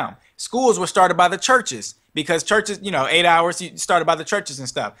sit down. Schools were started by the churches because churches, 8 hours started by the churches and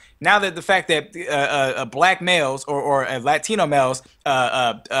stuff. Now that the fact that black males or Latino males,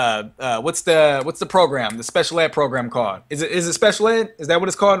 what's the program, the special ed program called? Is it special ed? Is that what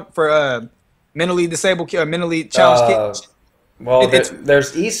it's called for mentally disabled, mentally challenged Uh, kids? well, It's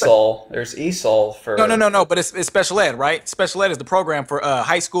there's ESOL. There's ESOL for no. But it's special ed, right? Special ed is the program for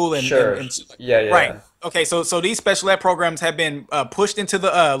high school sure. and Yeah, right. yeah. Okay, so these special ed programs have been pushed into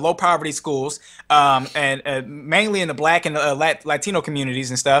the low poverty schools, and mainly in the black and Latino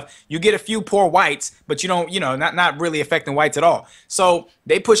communities and stuff. You get a few poor whites, but you don't, not really affecting whites at all. So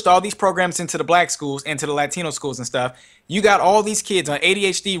they pushed all these programs into the black schools, into the Latino schools and stuff. You got all these kids on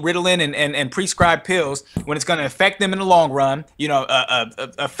ADHD, Ritalin, and prescribed pills when it's going to affect them in the long run.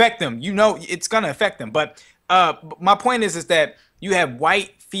 Affect them. It's going to affect them. But my point is that you have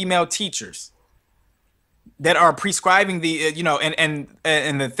white female teachers that are prescribing the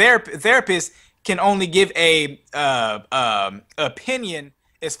and the therapist can only give a opinion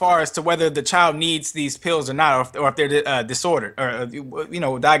as far as to whether the child needs these pills or not, or if they're disordered,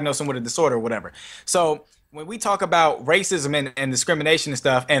 or diagnose them with a disorder or whatever. So when we talk about racism and discrimination and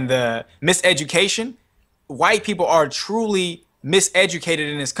stuff and the miseducation, white people are truly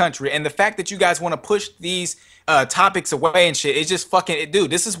miseducated in this country, and the fact that you guys want to push these topics away and shit, it's just fucking dude.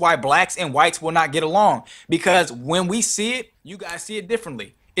 This is why blacks and whites will not get along, because when we see it, you guys see it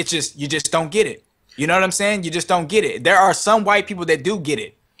differently. It's just you just don't get it. You know what I'm saying? You just don't get it. There are some white people that do get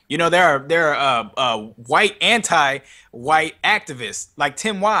it. There are white anti-white activists like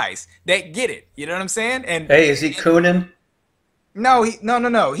Tim Wise that get it. You know what I'm saying? Hey, is he cooning? No,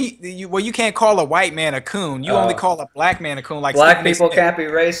 no. You can't call a white man a coon. You only Uh, call a black man a coon, like Black Stephen A. people Smith. can't be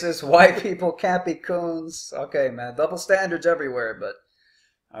racist. White people can't be coons. Okay, man. Double standards everywhere, but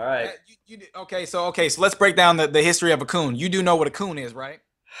all right. Okay, so let's break down the history of a coon. You do know what a coon is, right?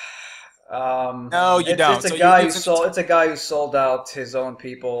 No, you don't. It's a So you're guy who using sold. It's a guy who sold out his own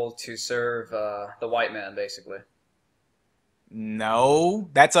people to serve the white man, basically. No,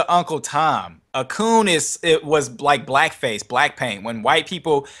 that's a Uncle Tom. A coon is it was like blackface, black paint. When white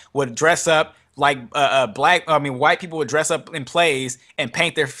people would dress up like white people would dress up in plays and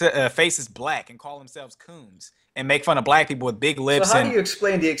paint their faces black and call themselves coons and make fun of black people with big So lips how do and you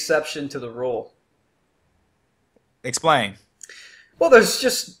explain the exception to the rule? explain. Well, there's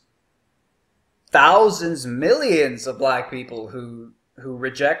just thousands, millions of black people who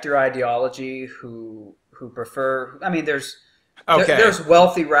reject your ideology, who prefer. I mean, Okay. there's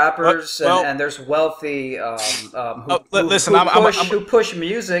wealthy Well, rappers well and there's wealthy listen, I'm who push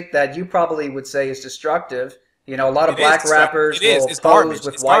music that you probably would say is destructive. You know, a lot of it is black destructive. rappers It is. will It's pose garbage.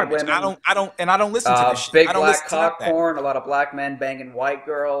 with It's white garbage. women, I don't listen to this shit. I big don't listen black to none of cock that. porn, a lot of black men banging white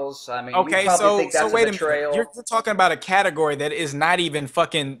girls. I mean, you Okay, probably think so that's a wait a minute. You're betrayal. talking about a category that is not even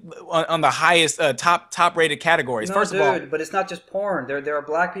fucking on the highest top rated categories. No, First of all, dude, but it's not just porn. There are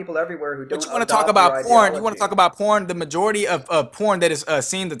black people everywhere who but don't you want to talk adopt your about porn. You want to ideology. talk about porn. The majority of porn that is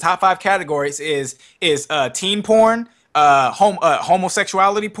seen the top five categories is teen porn,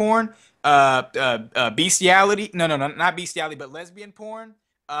 homosexuality porn, bestiality. No, not bestiality, but lesbian porn.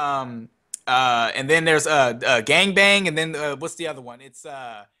 Um, and then there's gangbang, and then what's the other one? It's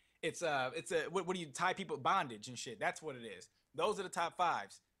a what do you tie people bondage and shit? That's what it is. Those are the top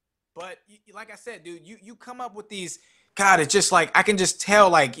fives. But like I said, dude, you come up with these. God, it's just like I can just tell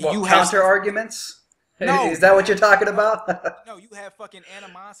like What you have counter arguments? no, Is that you what you're have talking about? no, you have fucking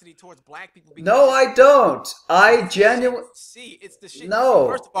animosity towards black people because No, I don't. I genuinely see it's the shit you see.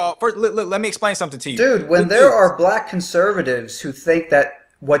 First no, of all, let me explain something to you. dude. The When there news. are black conservatives who think that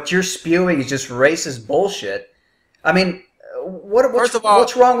what you're spewing is just racist bullshit, I mean, First of all,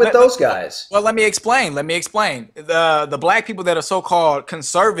 what's wrong with those guys? well, let me explain. Let me explain. The black people that are so-called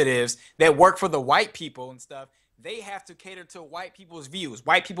conservatives that work for the white people and stuff, they have to cater to white people's views,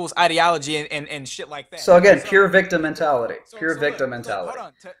 white people's ideology, and shit like that. So again, So, pure victim mentality. Pure look, victim hold mentality.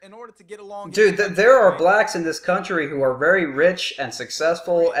 on. In order to get along in this Dude, country, there are right? blacks in this country who are very rich and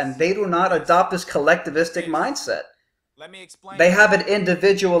successful, and Chris, they do not Chris, adopt this collectivistic Chris, mindset. let me explain They to have you. an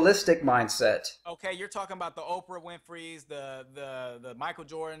individualistic mindset. Okay, you're talking about the Oprah Winfrey's, the Michael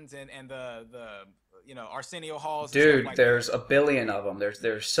Jordans, and the Arsenio Halls and stuff Dude, like that. there's a billion of them.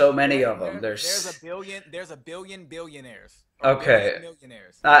 There's so many of them. There's a billion billionaires or Okay. billion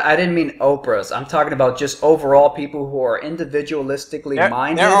millionaires. I didn't mean Oprah's. I'm talking about just overall people who are individualistically There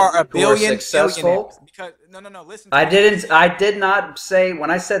minded, are a who are billion successful. billionaires because no, listen to I me. didn't. I did not say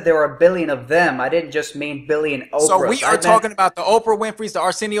when I said there were a billion of them. I didn't just mean billion So Oprahs. we I are meant talking about the Oprah Winfrey's, the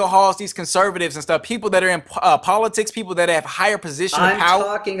Arsenio Halls, these conservatives and stuff, people that are in politics, people that have higher position of I'm power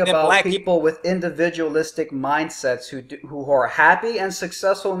talking than about black people. people with individualistic mindsets who are happy and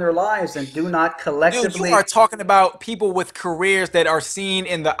successful in their lives and do not Dude, you are collectively. talking about people with careers that are seen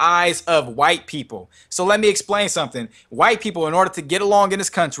in the eyes of white people. So let me explain something. White people, in order to get along in this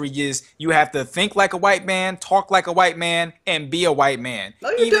country, is you have to think like a white man, talk like a white man, and be a white man,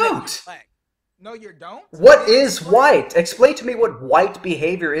 No, you even if you're don't. black. No, you don't. What Then is explain white? Explain to me what white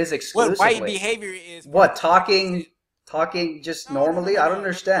behavior is what white exclusively. behavior is. What Like I said, talking just no, normally? no, I don't no.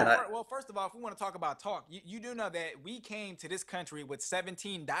 understand. Well, first of all, if we want to talk about talk, you do know that we came to this country with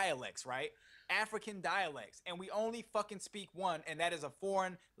 17 dialects, right? African dialects, and we only fucking speak one, and that is a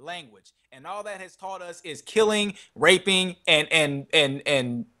foreign language. And all that has taught us is killing, raping,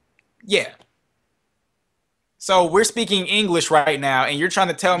 and yeah. So we're speaking English right now, and you're trying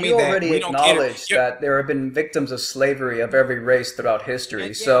to tell me You that already we don't cater. acknowledged that there have been victims of slavery of every race throughout history.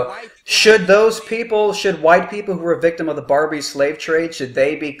 And yeah, So, white people have been enslaved. should white people who were a victim of the Barbie slave trade, should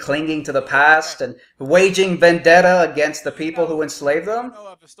they be clinging to the Okay. past and waging vendetta against the people who enslaved Do you them? know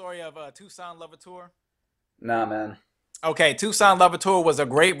of the story of Toussaint Louverture? Nah, man. Okay, Toussaint Louverture was a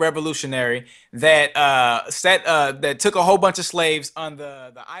great revolutionary that that took a whole bunch of slaves on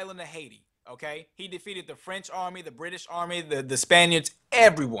the island of Haiti. Okay, he defeated the French army, the British army, the Spaniards,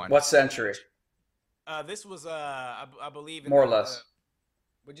 everyone. What century? This was I believe in More or the less.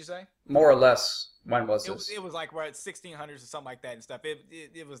 what'd you say? More or less. When was this? It was like right 1600s or something like that and stuff.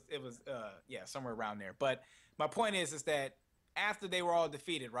 It was yeah, somewhere around there. But my point is that after they were all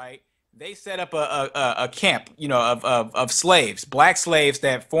defeated, right? They set up a camp, of slaves, black slaves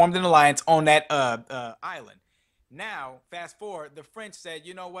that formed an alliance on that island. Now, fast forward, the French said,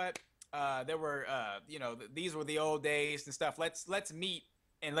 you know what? There were, these were the old days and stuff. Let's meet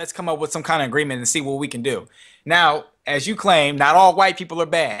and let's come up with some kind of agreement and see what we can do. Now, as you claim, not all white people are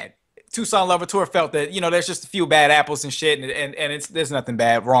bad. Toussaint Louverture felt that there's just a few bad apples and shit, and there's nothing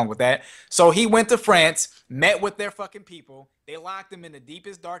bad wrong with that. So he went to France, met with their fucking people. They locked him in the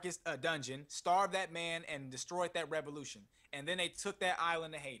deepest, darkest dungeon, starved that man, and destroyed that revolution. And then they took that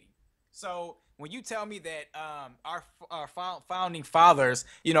island to Haiti. So when you tell me that our founding fathers,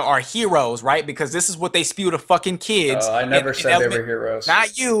 you know, are heroes, right? Because this is what they spew to fucking kids I never in said they element. were heroes.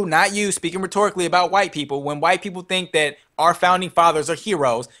 Not you. Speaking rhetorically about white people, when white people think that our founding fathers are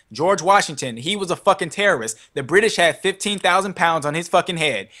heroes, George Washington, he was a fucking terrorist. The British had 15,000 pounds on his fucking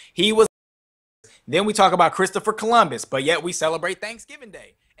head. He was. Then we talk about Christopher Columbus, but yet we celebrate Thanksgiving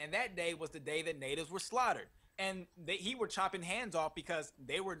Day. And that day was the day that natives were slaughtered. And he were chopping hands off because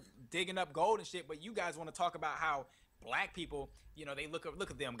they were digging up gold and shit. But you guys want to talk about how black people, you know, they look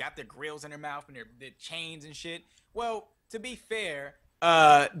at them, got their grills in their mouth and their chains and shit. Well, to be fair,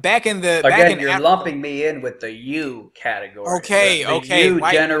 back in You're Africa, lumping me in with the you category. okay, The okay, you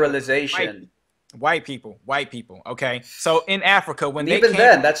generalization. white people, okay. So in Africa, when And they even came,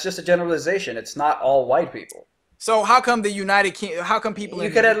 then, that's just a generalization. It's not all white people. so how come the United Kingdom, how come people You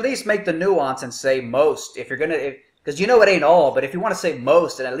in could the, at least make the nuance and say most if you're gonna, because you know it ain't all. But if you want to say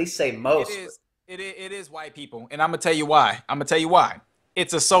most, then at least say most. it is white people, and I'm gonna tell you why.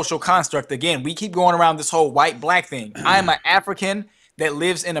 It's a social construct. Again, we keep going around this whole white black thing. I am an African that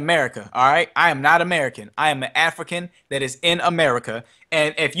lives in America. All right, I am not American. I am an African that is in America.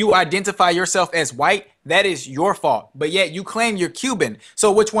 And if you identify yourself as white, that is your fault. But yet you claim you're Cuban.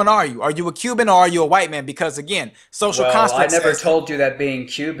 So which one are you? Are you a Cuban or are you a white man? Because again, social Well, I construct never says, told you that being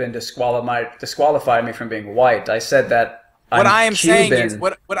Cuban disqualified me from being white. I said that what I'm I am saying is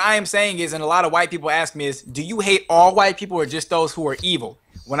Cuban. what I am saying is, and a lot of white people ask me is, do you hate all white people or just those who are evil?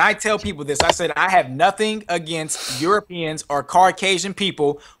 When I tell people this, I said I have nothing against Europeans or Caucasian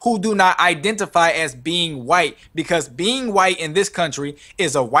people who do not identify as being white, because being white in this country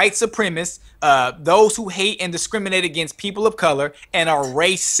is a white supremacist, those who hate and discriminate against people of color, and are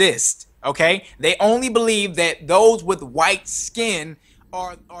racist. Okay, they only believe that those with white skin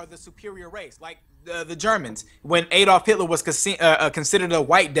are the superior race, like the Germans when Adolf Hitler was considered a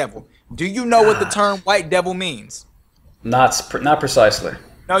white devil. Do you know what the God, term white devil means? not precisely.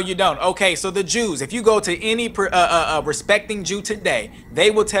 No, you don't. Okay, so the Jews, if you go to any respecting Jew today,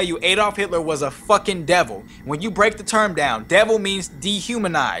 they will tell you Adolf Hitler was a fucking devil. When you break the term down, devil means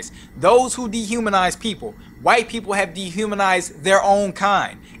dehumanize. Those who dehumanize people, white people have dehumanized their own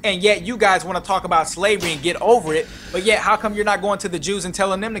kind. And yet you guys want to talk about slavery and get over it, but yet how come you're not going to the Jews and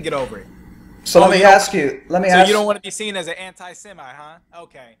telling them to get over it? So Oh, let me ask you. Let me so ask. you don't want to be seen as an anti-Semite, huh?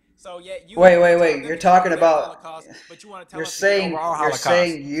 Okay. So yet you Wait, don't want wait, to tell wait. them You're to get over talking their about. Holocaust, but you want to tell You're us to get over saying. our You're Holocaust.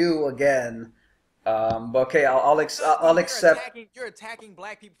 saying you again. But okay, I'll accept. You're attacking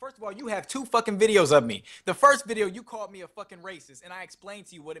black people. First of all, you have two fucking videos of me. The first video, you called me a fucking racist, and I explained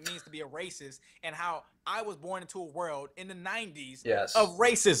to you what it means to be a racist and how I was born into a world in the 90s Yes. of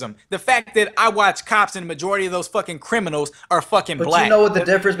racism. The fact that I watch cops and the majority of those fucking criminals are fucking But black. you know what the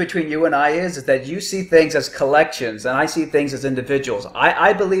difference between you and I is that you see things as collections and I see things as individuals.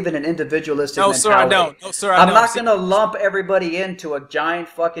 I believe in an individualistic No, mentality. sir, I don't. No, sir, I I'm don't. not See, going to lump everybody into a giant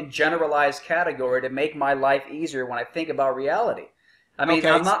fucking generalized category to make my life easier when I think about reality. I mean, okay.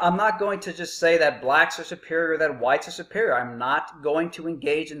 I'm not going to just say that blacks are superior, that whites are superior. I'm not going to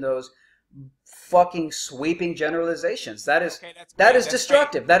engage in those fucking sweeping generalizations. Okay, that's That great. is That's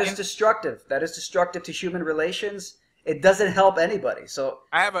destructive. great. That is And destructive. That is destructive to human relations. It doesn't help anybody. So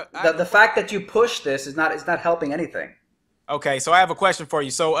I have a the fact that you push this is not helping anything. okay. So I have a question for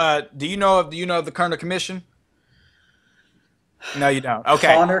you. So, do you know of the Kerner Commission? No, you don't.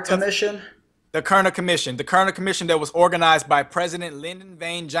 Okay. Connor So Commission. the Kerner Commission that was organized by President Lyndon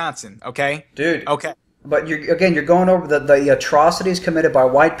Baines Johnson. Okay. Dude. Okay. But you're going over the atrocities committed by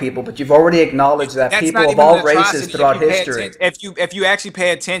white people, but you've already acknowledged that That's people not of even all an races atrocity throughout if you pay history. attention. If you actually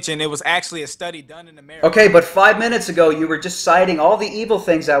pay attention, it was actually a study done in America. Okay, but 5 minutes ago you were just citing all the evil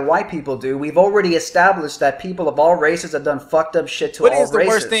things that white people do. We've already established that people of all races have done fucked up shit to What all is the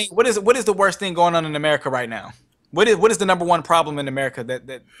races. worst thing? What is the worst thing going on in America right now? What is the number one problem in America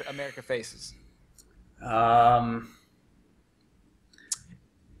that America faces?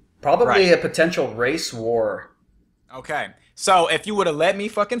 Probably Right. a potential race war. Okay. So if you would have let me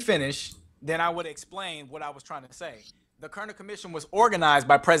fucking finish, then I would explain what I was trying to say. The Kerner Commission was organized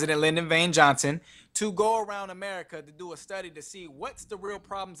by President Lyndon Baines Johnson to go around America to do a study to see what's the real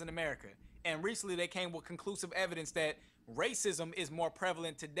problems in America. And recently they came with conclusive evidence that racism is more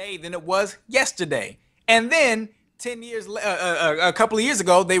prevalent today than it was yesterday. And then 10 years, a couple of years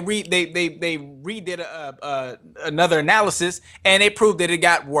ago, they redid another analysis, and it proved that it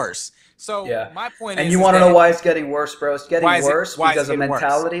got worse. So Yeah. my point And is, you is want to that know why it's getting worse, bro? It's getting why is worse it because of getting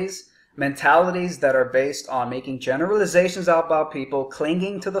worse? mentalities that are based on making generalizations about people,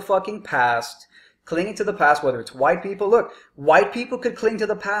 clinging to the fucking past, clinging to the past, whether it's white people. Look, white people could cling to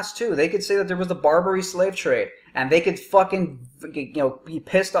the past too. They could say that there was the Barbary slave trade, and they could fucking, be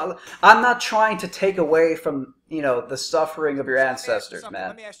pissed off. I'm not trying to take away from, the suffering of your ancestors, man.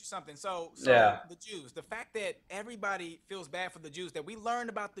 Let me ask you something. So Yeah. the Jews, the fact that everybody feels bad for the Jews, that we learned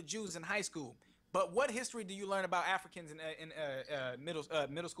about the Jews in high school. But what history do you learn about Africans in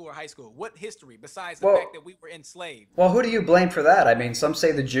middle school or high school? What history besides the fact Well, that we were enslaved? well, who do you blame for that? I mean, some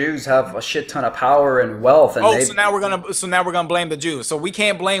say the Jews have a shit ton of power and wealth, and Oh, they. so now we're gonna blame the Jews. So we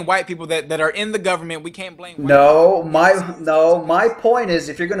can't blame white people that are in the government. We can't blame white people No, in the my no, schools my teaching us. point is,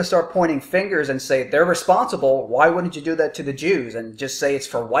 if you're going to start pointing fingers and say they're responsible, why wouldn't you do that to the Jews and just say it's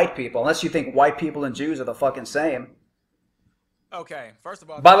for white people? Unless you think white people and Jews are the fucking same. Okay, first of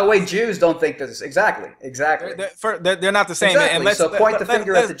all, they're By the not the way, same. Jews don't think this. Exactly, exactly, They're not the same. And exactly. So point the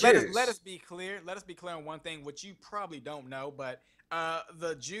finger at the let Jews. us be clear. Let us be clear on one thing, which you probably don't know, but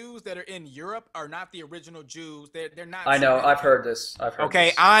the Jews that are in Europe are not the original Jews. They're not I know. Semitic. I've heard this. I've heard Okay,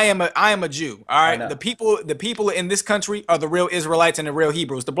 this. I am a Jew. All I right, know. the people in this country are the real Israelites and the real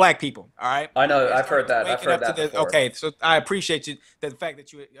Hebrews, the black people. All right, I know. they're I've heard starting to that. I've waken heard up to that the. before. Okay, so I appreciate you the fact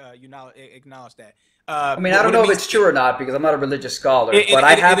that you acknowledge that. I mean, I don't What it know if means it's true or not because I'm not a religious scholar, it, but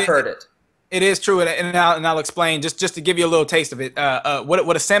I it, have it, heard it, it. it is true, and I'll explain just to give you a little taste of it.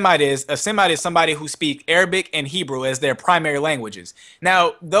 What a Semite is? A Semite is somebody who speaks Arabic and Hebrew as their primary languages.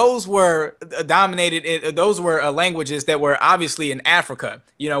 Now, those were dominated. Those were languages that were obviously in Africa.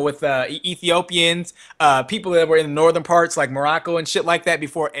 With Ethiopians, people that were in the northern parts like Morocco and shit like that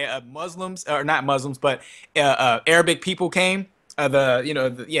before Muslims or not Muslims, but Arabic people came.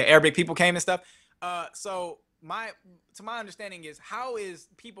 Arabic people came and stuff. So my understanding is how is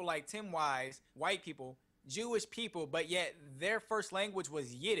people like Tim Wise, white people, Jewish people, but yet their first language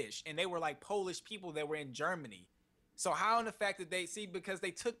was Yiddish, and they were like Polish people that were in Germany. So how in the fact that they see because they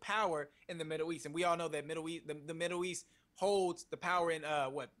took power in the Middle East, and we all know that Middle East, the Middle East holds the power in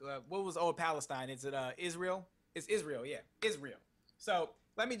what was old Palestine? Is it Israel? It's Israel, yeah, Israel. So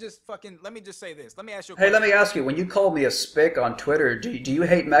let me just say this. Let me ask you a Hey, let question. me ask you. When you called me a spick on Twitter, do you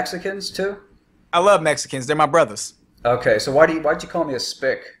hate Mexicans too? I love Mexicans. They're my brothers. Okay, so why'd you call me a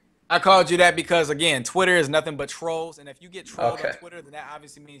spick? I called you that because again, Twitter is nothing but trolls, and if you get trolled on Okay. Twitter, then that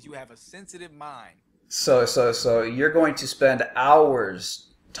obviously means you have a sensitive mind. So you're going to spend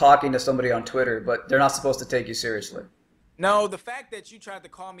hours talking to somebody on Twitter, but they're not supposed to take you seriously. No, the fact that you tried to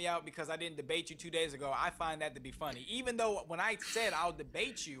call me out because I didn't debate you 2 days ago, I find that to be funny. Even though when I said I'll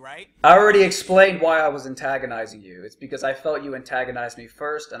debate you, right? I already explained why I was antagonizing you. It's because I felt you antagonized me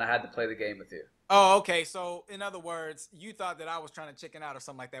first, and I had to play the game with you. Oh, okay. So in other words, you thought that I was trying to chicken out or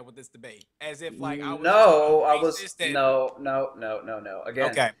something like that with this debate, as if like I was No, I was racist and no, no, no, no, no.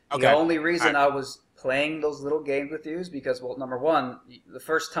 Again, okay, the okay, only all reason right, I was playing those little games with you is because, well, number one, the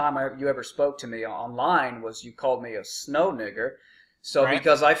first time you ever spoke to me online was you called me a snow nigger. So right.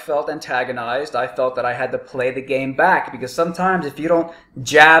 because I felt antagonized, I felt that I had to play the game back because sometimes if you don't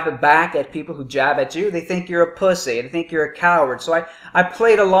jab back at people who jab at you, they think you're a pussy. They think you're a coward. So I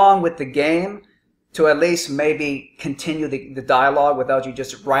played along with the game to at least maybe continue the dialogue without you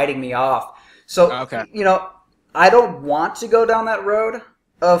just writing me off. So, Okay. I don't want to go down that road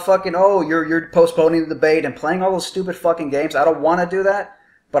of fucking, oh, you're postponing the debate and playing all those stupid fucking games. I don't want to do that.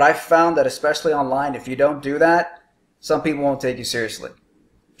 But I found that especially online, if you don't do that, some people won't take you seriously.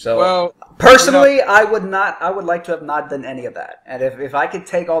 So Well, you know, personally, I would like to have not done any of that. And if I could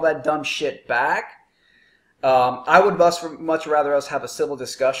take all that dumb shit back, I would much rather us have a civil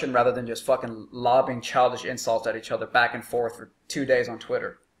discussion rather than just fucking lobbing childish insults at each other back and forth for 2 days on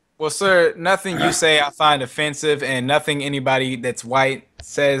Twitter. well, sir, nothing you say I find offensive, and nothing anybody that's white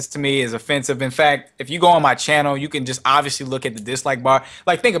says to me is offensive. In fact, if you go on my channel, you can just obviously look at the dislike bar.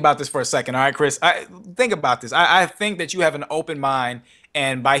 Like, think about this for a second, all right, Chris? Think about this. I think that you have an open mind,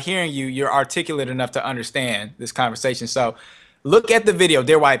 and by hearing you, you're articulate enough to understand this conversation. So, look at the video,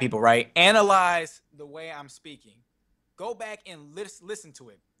 dear white people, right? Analyze the way I'm speaking. Go back and listen to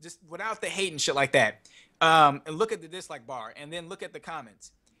it, just without the hate and shit like that. And look at the dislike bar, and then look at the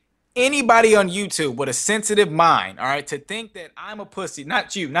comments. Anybody on YouTube with a sensitive mind, all right, to think that I'm a pussy,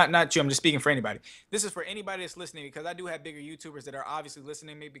 not you, not you. I'm just speaking for anybody. This is for anybody that's listening because I do have bigger YouTubers that are obviously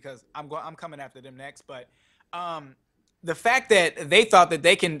listening to me because I'm coming after them next. But the fact that they thought that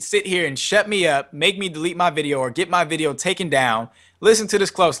they can sit here and shut me up, make me delete my video or get my video taken down. Listen to this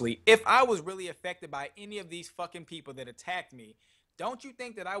closely. If I was really affected by any of these fucking people that attacked me, don't you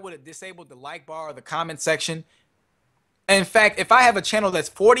think that I would have disabled the like bar or the comment section? In fact, if I have a channel that's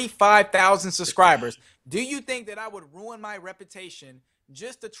 45,000 subscribers, do you think that I would ruin my reputation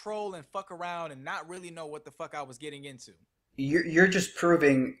just to troll and fuck around and not really know what the fuck I was getting into? You're just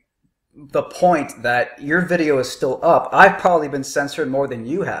proving the point that your video is still up. I've probably been censored more than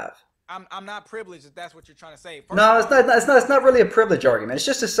you have. I'm not privileged if that's what you're trying to say. First of No, it's all, not. It's not really a privilege argument. It's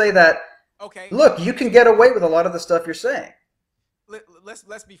just to say that, okay, look, you can get away with a lot of the stuff you're saying.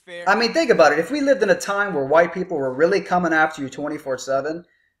 let's be fair. I mean, think about it. If we lived in a time where white people were really coming after you 24/7,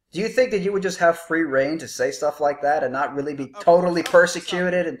 do you think that you would just have free reign to say stuff like that and not really be totally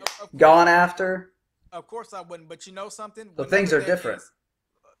persecuted and gone after? Of course I wouldn't, but you know something? So things are different.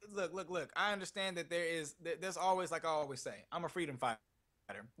 Look. I understand that there's always, like I always say, I'm a freedom fighter.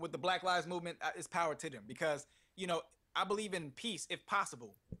 With the Black Lives Movement, it's power to them because, I believe in peace if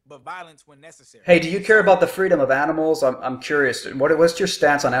possible, but violence when necessary. Hey, do you care about the freedom of animals? I'm curious. What's your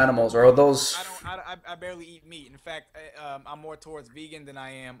stance on animals? Or are those? I barely eat meat. In fact, I'm more towards vegan than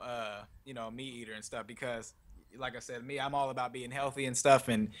I am, a meat eater and stuff because, like I said, I'm all about being healthy and stuff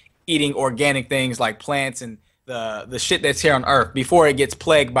and eating organic things like plants and the shit that's here on Earth before it gets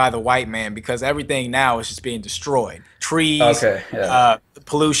plagued by the white man because everything now is just being destroyed. Trees, Okay, yeah.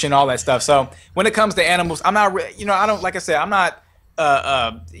 pollution, all that stuff. So when it comes to animals, I'm not, I don't, like I said, I'm not,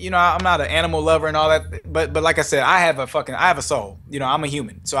 I'm not an animal lover and all that. But like I said, I have a soul. I'm a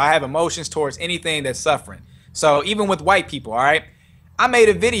human, so I have emotions towards anything that's suffering. So even with white people, all right. I made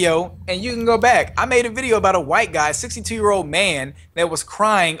a video, and you can go back. I made a video about a white guy, 62-year-old man, that was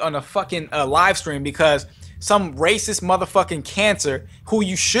crying on a fucking live stream because some racist motherfucking cancer who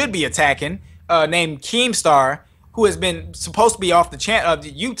you should be attacking, named Keemstar, who has been supposed to be off the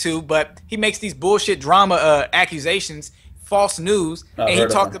YouTube, but he makes these bullshit drama accusations, false news, and he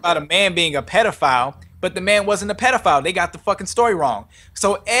talked about a man being a pedophile, but the man wasn't a pedophile. They got the fucking story wrong.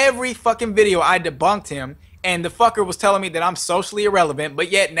 So every fucking video I debunked him, and the fucker was telling me that I'm socially irrelevant, but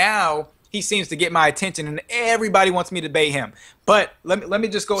yet now he seems to get my attention, and everybody wants me to debate him. But let me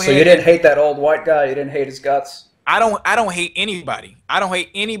just go ahead. So you didn't hate that old white guy? You didn't hate his guts? I don't hate anybody. I don't hate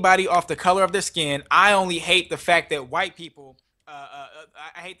anybody off the color of their skin. I only hate the fact that white people. I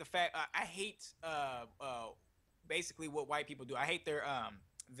hate the fact. I hate basically what white people do. I hate their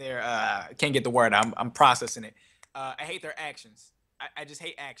I can't get the word. I'm processing it. I hate their actions. I just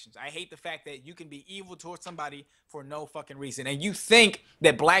hate actions. I hate the fact that you can be evil towards somebody for no fucking reason. And you think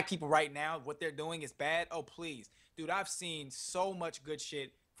that black people right now, what they're doing is bad? Oh, please. Dude, I've seen so much good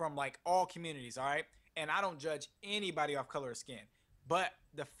shit from like all communities, all right? And I don't judge anybody off color of skin. But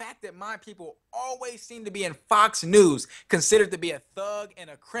the fact that my people always seem to be in Fox News, considered to be a thug and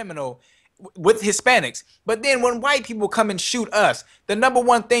a criminal with Hispanics. But then when white people come and shoot us, the number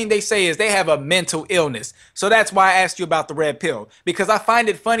one thing they say is they have a mental illness. So that's why I asked you about the red pill, because I find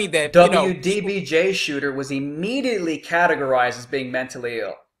it funny that WDBJ shooter was immediately categorized as being mentally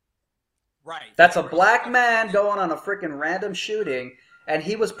ill. Right. That's a black man going on a freaking random shooting, and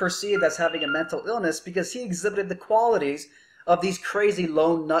he was perceived as having a mental illness because he exhibited the qualities of these crazy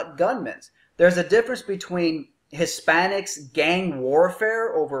lone nut gunmen. There's a difference between Hispanics gang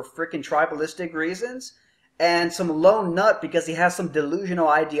warfare over freaking tribalistic reasons and some lone nut because he has some delusional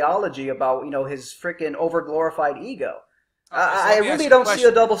ideology about, his freaking overglorified ego. Okay, I really don't see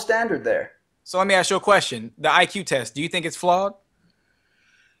a double standard there. So let me ask you a question. The IQ test, do you think it's flawed?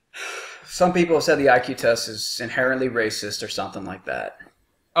 Some people have said the IQ test is inherently racist or something like that.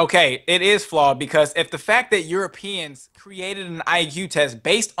 Okay, it is flawed because if the fact that Europeans created an IQ test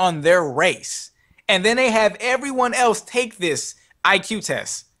based on their race, and then they have everyone else take this IQ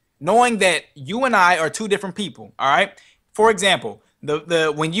test, knowing that you and I are two different people, all right? For example,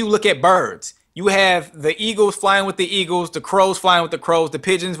 when you look at birds, you have the eagles flying with the eagles, the crows flying with the crows, the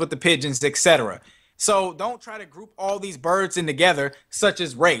pigeons with the pigeons, etc. So don't try to group all these birds in together, such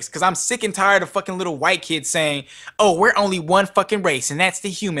as race, because I'm sick and tired of fucking little white kids saying, oh, we're only one fucking race, and that's the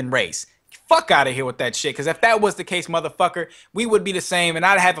human race. Fuck out of here with that shit, because if that was the case, motherfucker, we would be the same, and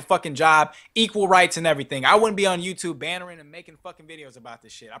I'd have a fucking job, equal rights and everything. I wouldn't be on YouTube bannering and making fucking videos about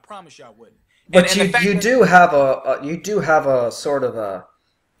this shit. I promise you I wouldn't. But you do have a sort of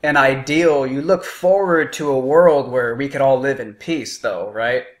an ideal. You look forward to a world where we could all live in peace, though,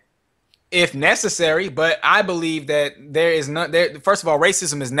 right? If necessary, but I believe that there is not there. First of all,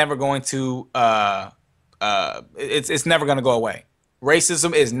 racism is never going to it's never going to go away.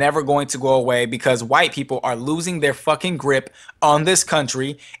 Racism is never going to go away because white people are losing their fucking grip on this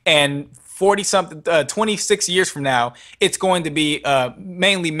country, and 26 years from now, it's going to be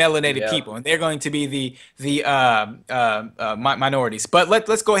mainly melanated people, and they're going to be the minorities. But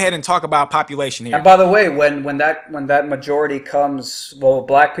let's go ahead and talk about population here. And by the way, when that majority comes, will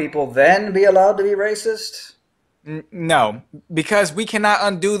black people then be allowed to be racist? No, because we cannot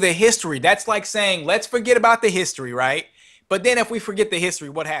undo the history. That's like saying, let's forget about the history, right? But then if we forget the history,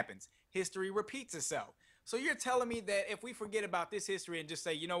 what happens? History repeats itself. So you're telling me that if we forget about this history and just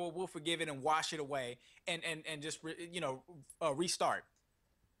say, you know what, we'll forgive it and wash it away and just restart,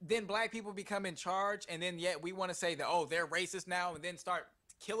 then black people become in charge, and then yet we want to say that, oh, they're racist now, and then start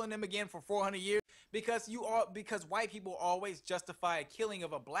killing them again for 400 years because white people always justify a killing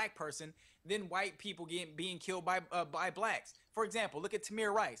of a black person than white people being killed by blacks. For example, look at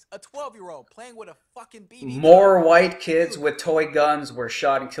Tamir Rice, a 12-year-old playing with a fucking BB gun. More white kids with toy guns were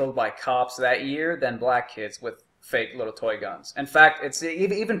shot and killed by cops that year than black kids with fake little toy guns. In fact, it's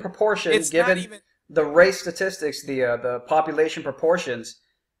even proportion, It's given not even the race statistics, the population proportions.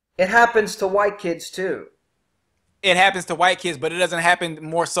 It happens to white kids too. it happens to white kids, but it doesn't happen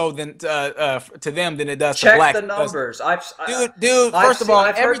more so than to them than it does to Check blacks. the numbers. Dude. First of all,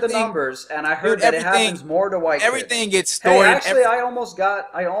 I've heard the numbers, and I heard that it happens more to white kids. Everything gets Hey, stored. actually, I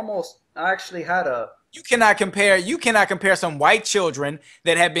actually had a. You cannot compare some white children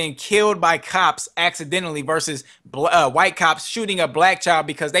that have been killed by cops accidentally versus white cops shooting a black child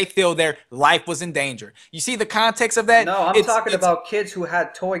because they feel their life was in danger. You see the context of that? No, I'm talking about kids who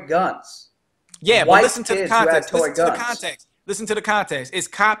had toy guns. Yeah, but listen to the context. Listen to the context. Listen to the context. It's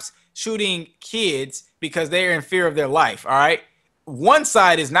cops shooting kids because they're in fear of their life, all right? One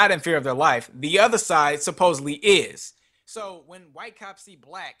side is not in fear of their life. The other side supposedly is. So when white cops see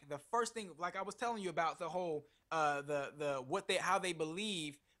black, the first thing, like I was telling you about the whole how they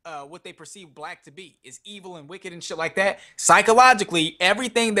believe what they perceive black to be is evil and wicked and shit like that. Psychologically,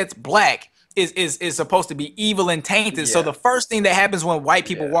 everything that's black is supposed to be evil and tainted. Yeah. So the first thing that happens when white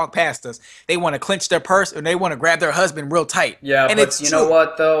people walk past us, they want to clench their purse or they want to grab their husband real tight. Yeah, and but you know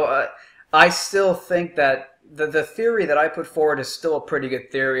what though? I still think that the theory that I put forward is still a pretty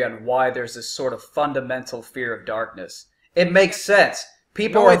good theory on why there's this sort of fundamental fear of darkness. It makes sense.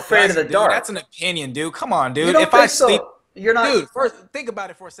 People are afraid of the dark. That's an opinion, dude. Come on, dude. You don't think so? You're not. Dude, first think about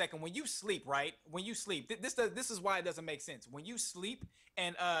it for a second. When you sleep, right? When you sleep, this is why it doesn't make sense. When you sleep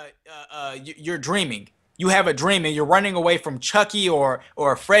and you're dreaming, you have a dream and you're running away from Chucky or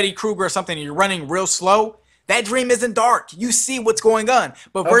Freddy Krueger or something, and you're running real slow. That dream isn't dark. You see what's going on.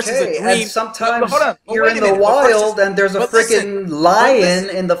 But versus a dream, and sometimes you're in the wild and there's a freaking lion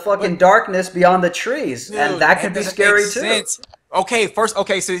in the fucking darkness beyond the trees, dude, and that can be scary too.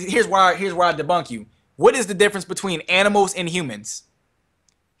 Okay, so here's why I debunk you. What is the difference between animals and humans?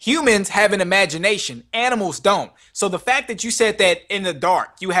 Humans have an imagination. Animals don't. So the fact that you said that in the dark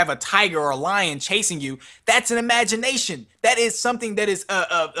you have a tiger or a lion chasing you, that's an imagination. That is something that is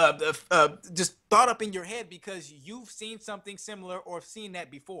just thought up in your head because you've seen something similar or seen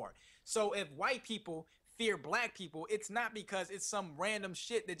that before. So if white people fear black people, it's not because it's some random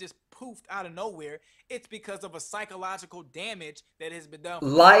shit that just poofed out of nowhere. It's because of a psychological damage that has been done for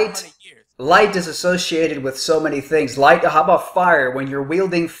 100 years. Light is associated with so many things. Light, how about fire? When you're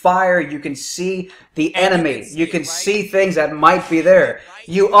wielding fire, you can see the enemy. You can see things that might be there.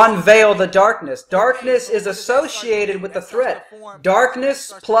 You unveil the darkness. Darkness is associated with the threat.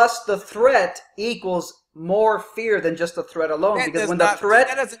 Darkness plus the threat equals more fear than just the threat alone, because when the threat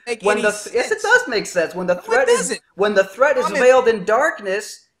yes, it does make sense. When the threat is veiled in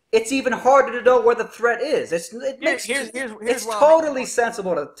darkness, it's even harder to know where the threat is. It's totally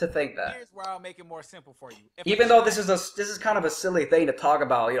sensible to think that. Here's where I'll make it more simple for you. Even though this is kind of a silly thing to talk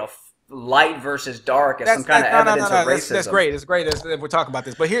about, you know, light versus dark as some kind of evidence of racism. That's great. It's great that we're talking about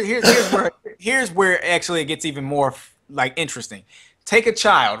this. But here's where actually it gets even more like interesting. Take a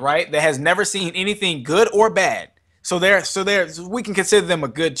child, right, that has never seen anything good or bad. So we can consider them a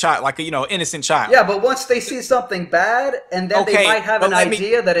good child, like a, you know, innocent child. Yeah, but once they see something bad and then they might have an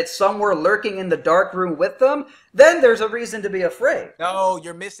idea that it's somewhere lurking in the dark room with them, then there's a reason to be afraid. No,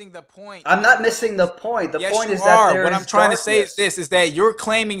 you're missing the point. I'm not missing the point. The point is that there is what I'm trying to say is this, is that you're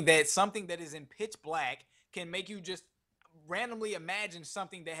claiming that something that is in pitch black can make you just randomly imagine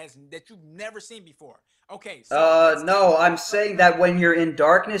something that you've never seen before. Okay. So no, I'm saying that when you're in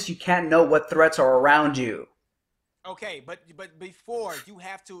darkness, you can't know what threats are around you. Okay, but before you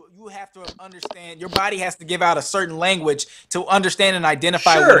have to understand. Your body has to give out a certain language to understand and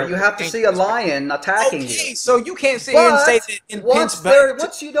identify. Sure, you have to see a lion attacking you. Okay, so you can't sit here and say that in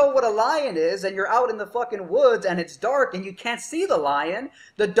once you know what a lion is, and you're out in the fucking woods and it's dark and you can't see the lion,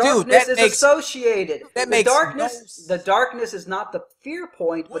 the darkness is associated. The darkness is not the fear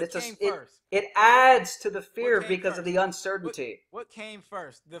point, but it adds to the fear because of the uncertainty. What came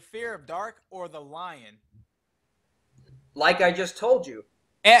first, the fear of dark or the lion? Like I just told you,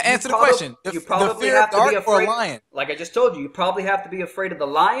 Answer the question. You The probably fear of have to be dark or a afraid. lion? Like I just told you, you probably have to be afraid of the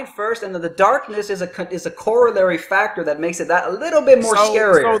lion first, and then the darkness is a corollary factor that makes it that a little bit more So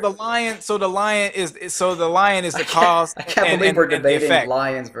scarier. the lion, the lion is the cause I can't and believe we're and the debating effect.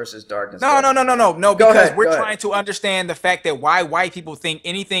 lions versus darkness, No, but no, no, no, no, no. go Because ahead, we're go ahead. trying to understand the fact that why white people think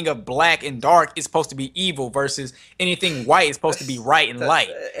anything of black and dark is supposed to be evil versus anything white is supposed to be right and light.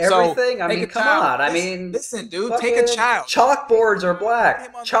 So Everything. I take mean, a come child. on. I Listen, mean, listen, dude. Take a fucking child. Take a chalkboards are child. Put him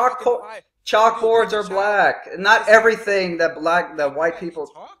black. on the fucking fire. Dude, Chalkboards take a are child. black. Not Listen. everything that You white let me people.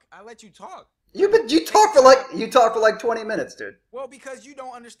 talk. I let you talk. You Take talk a for like child. 20 minutes, dude. Well, because you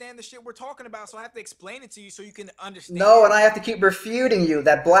don't understand the shit we're talking about, so I have to explain it to you so you can No, and understand. I have to keep refuting you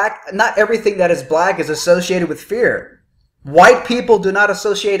that not everything that is black is associated with fear. White people do not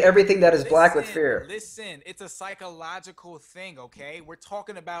associate everything that is black with fear. Listen. It's a psychological thing, okay? We're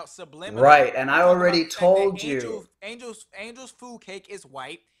talking about subliminal. Right, and We're I talking about already the fact that told you. angels food cake is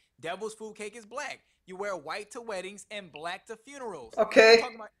white, devil's food cake is black. You wear white to weddings and black to funerals. We're Okay,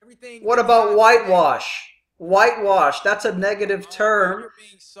 talking about everything what that about ties to that. whitewash? Whitewash, that's a negative Oh, bro, term. you're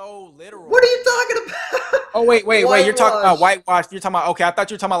being so What are literal. you talking about? Oh, wait. You're talking about Whitewash. whitewash. You're talking about, okay, I thought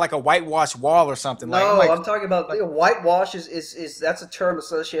you were talking about like a whitewashed wall or something. Like, I'm No, like, I'm talking about like whitewash is that's a term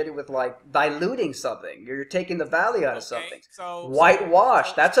associated with like diluting something. You're taking the value out of okay, something. so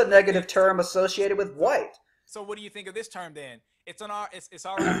Whitewash, that's a what then? negative term associated with So, white. so what do you think of this term then? It's all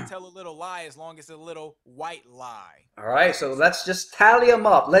right to tell a little lie as long as it's a little white lie. All right, Okay, so so let's just tally them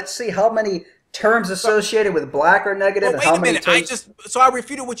up. Let's see how many terms so associated with black are negative well, and wait how a many minute. terms. I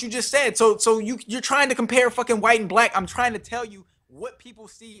refuted what you just said. So you're trying to compare fucking white and black. I'm trying to tell you what people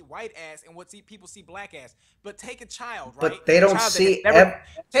see white as and people see black as. But take a child, right? But they A don't child that has see. never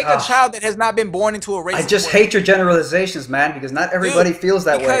take a Ah, child that has not been born into a I racist just world. hate your generalizations, man, because not Dude, everybody feels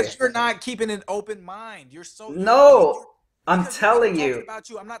that way. because you're not keeping an open mind. You're No, I'm because I'm not telling talking you. about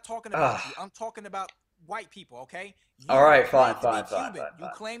you. I'm not talking about you. Ah, I'm talking about white people, okay? all You right, fine, claim to be fine, fine, Cuban. fine, You fine.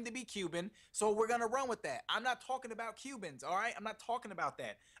 claim to be Cuban, so we're gonna run with that. I'm not talking about Cubans, all right? I'm not talking about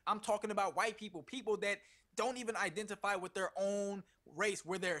that. I'm talking about white people, people that don't even identify with their own race,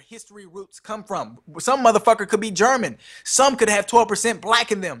 where their history roots come from. Some motherfucker could be German. Some could have 12%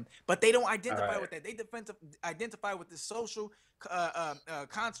 black in them, but they don't All identify right. with that. They identify with the social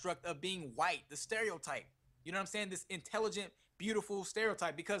construct of being white, the stereotype. You know what I'm saying? This intelligent, beautiful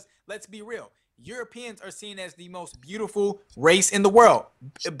stereotype. Because let's be real, Europeans are seen as the most beautiful race in the world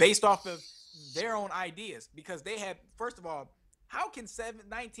based off of their own ideas. Because they have, first of all, how can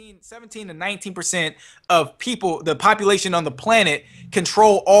 17 to 19% of people, the population on the planet,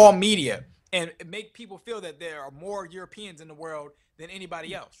 control all media and make people feel that there are more Europeans in the world than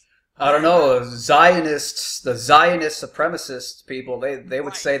anybody else? I don't They're not. know. Zionists, the Zionist supremacist people, they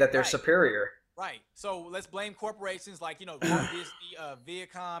would Right, say that they're right. superior. Right. So let's blame corporations like, Walt Disney,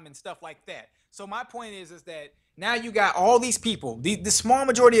 Viacom, and stuff like that. So my point is that now you got all these people, the small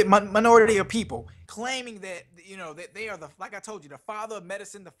minority of people claiming that, that they are like I told you, the father of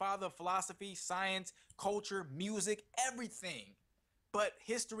medicine, the father of philosophy, science, culture, music, everything. But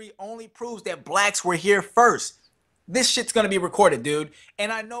history only proves that blacks were here first. This shit's gonna be recorded, dude.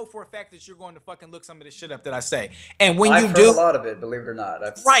 And I know for a fact that you're going to fucking look some of this shit up that I say. And when I've you heard a do, lot of it, believe it or not.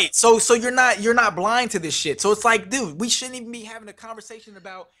 right. So you're not blind to this shit. So it's like, dude, we shouldn't even be having a conversation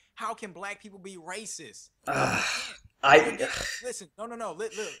about how can black people be racist. But we can't. You're I getting listen. No.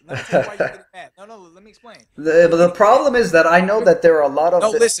 Let me tell you why you're getting mad. No. Let me explain. You're the getting mad. problem is that I know that there are a lot No,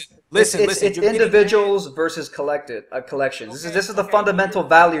 of listen. it's You're getting mad. individuals versus collected collections. Okay. This is the Okay. Well, fundamental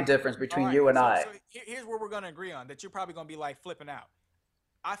value difference all between right. you and So I. so here's where we're gonna agree on that. You're probably gonna be like flipping out.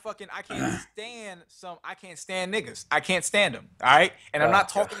 I can't stand niggas. I can't stand them. All right. And Oh God.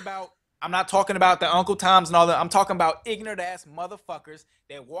 I'm not talking about the Uncle Toms and all that. I'm talking about ignorant ass motherfuckers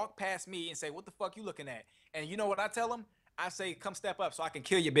that walk past me and say, "What the fuck you looking at?" And you know what I tell them? I say, "Come step up so I can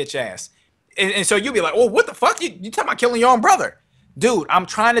kill your bitch ass." And so you'll be like, "Oh, what the fuck? You talking about killing your own brother?" Dude, I'm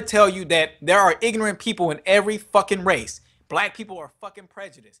trying to tell you that there are ignorant people in every fucking race. Black people are fucking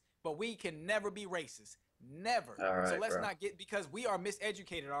prejudiced, but we can never be racist. Never. All So right, let's bro. not get, because we are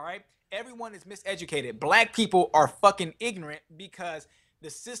miseducated, all right? Everyone is miseducated. Black people are fucking ignorant because the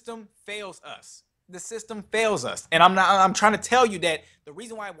system fails us. The system fails us. And I'm trying to tell you that the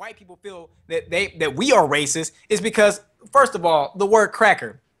reason why white people feel that we are racist is because, first of all, the word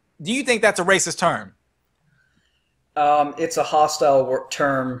cracker. Do you think that's a racist term? It's a hostile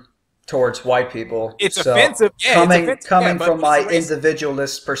term towards white people. It's So offensive. Yeah, it's offensive. Yeah, coming but from it's my racist.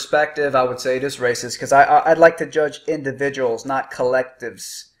 individualist perspective, I would say it is racist because I'd like to judge individuals, not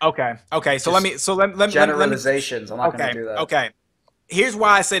collectives. Okay. Okay. So let Just me so let me generalizations. I'm not going to okay. do that. Okay. Here's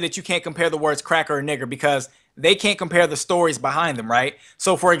why I say that you can't compare the words cracker or nigger, because they can't compare the stories behind them, right?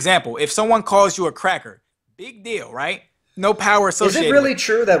 So, for example, if someone calls you a cracker, big deal, right? No power Is it associated with really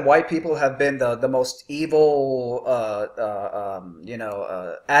true that white people have been the most evil,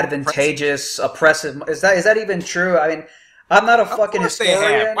 it. advantageous, oppressive? Is that even true? I mean, I'm not a Of fucking course they have.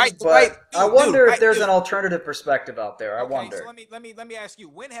 historian, White, but I dude, wonder if white there's dude. an alternative perspective out there. I Okay, so wonder. let me ask you: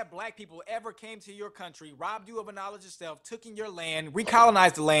 when have black people ever came to your country, robbed you of a knowledge of self, took in your land,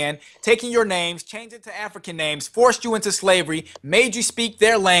 recolonized the land, taking your names, changed it to African names, forced you into slavery, made you speak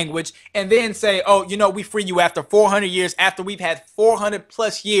their language, and then say, "Oh, we free you after 400 years, after we've had 400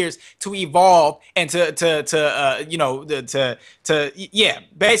 plus years to evolve and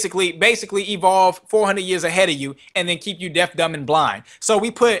basically evolve 400 years ahead of you, and then keep you deaf, dumb, and blind." So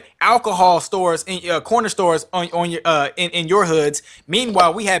we put alcohol stores in corner stores on your in your hoods.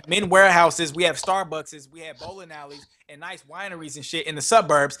 Meanwhile, we have men warehouses, we have Starbucks, we have bowling alleys and nice wineries and shit in the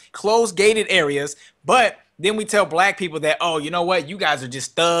suburbs, closed gated areas. But then we tell black people that, oh, you know what, you guys are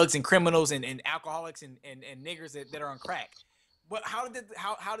just thugs and criminals and alcoholics and niggers that are on crack. But how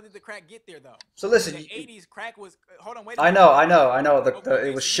did the crack get there though? So In listen, the 80s, crack was. Hold on, wait a I minute. know, I know, I know. It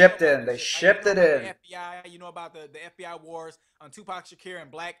Okay, was so you know shipped about in. this They shit, right? You shipped know it about the in. FBI. You know about the FBI wars on Tupac Shakur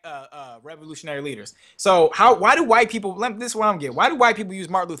and black revolutionary leaders. So why do white people? This is what I'm getting. Why do white people use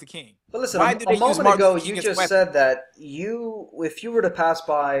Martin Luther King? But listen, Why do a they use moment Martin ago Luther King you as a just weapon? said that if you were to pass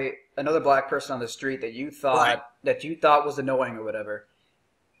by another black person on the street Right. that you thought was annoying or whatever,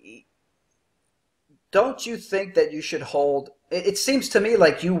 don't you think that you should hold? It seems to me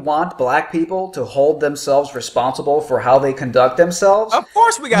like you want black people to hold themselves responsible for how they conduct themselves. Of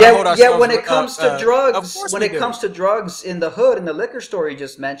course, we gotta hold Yet ourselves. when it comes to Of drugs, course, when we it do. comes to drugs in the hood, in the liquor store you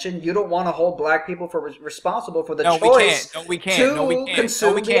just mentioned, you don't want to hold black people for responsible for the No, we can't. choice No, we can't. No, we to can't.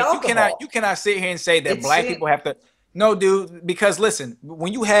 No, we consume the can't. You alcohol. cannot sit here and say that It black seems. people have to. No, dude. Because listen,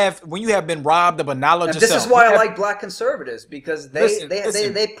 when you have been robbed of a knowledge And of this is self, you why I have like black conservatives because listen.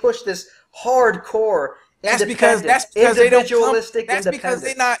 they push this hardcore, independent, That's because they don't come. individualistic That's because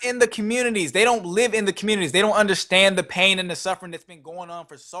they're independence. not in the communities. They don't live in the communities. They don't understand the pain and the suffering that's been going on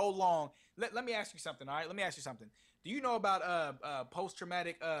for so long. Let me ask you something. All right, let me ask you something. Do you know about post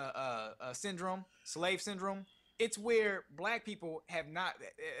traumatic syndrome, slave syndrome? It's where black people have not.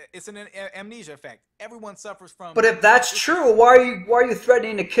 It's an amnesia effect. Everyone suffers from. But if that's true, why are you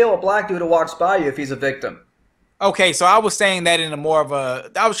threatening to kill a black dude who walks by you if he's a victim? Okay, so I was saying that in a more of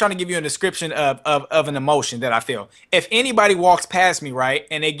a. I was trying to give you a description of an emotion that I feel. If anybody walks past me, right,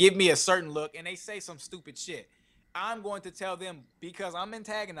 and they give me a certain look and they say some stupid shit, I'm going to tell them because I'm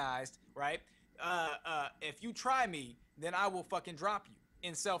antagonized, right? If you try me, then I will fucking drop you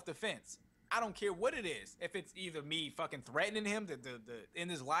in self defense. I don't care what it is. If it's either me fucking threatening him to in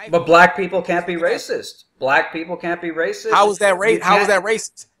his life But or black people can't be something else. racist. Black people can't be racist. How was that You race? How was can't. that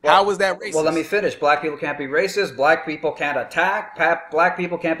racist? How Well, was that well, let me racist? finish. Black people can't be racist. Black people can't attack. Black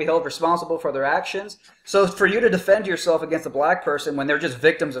people can't be held responsible for their actions. So for you to defend yourself against a black person when they're just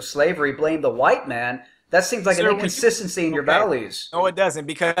victims of slavery, blame the white man. That seems like an Sir, inconsistency in your okay. values. No, it doesn't.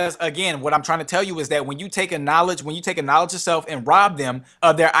 Because again, what I'm trying to tell you is that when you take a knowledge of self and rob them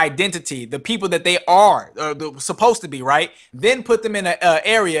of their identity, the people that they are supposed to be, right? Then put them in an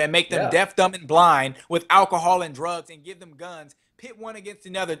area and make them Yeah. deaf, dumb, and blind with alcohol and drugs, and give them guns. Pit one against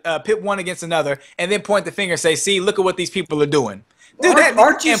another, and then point the finger and say, "See, look at what these people are doing." Dude, you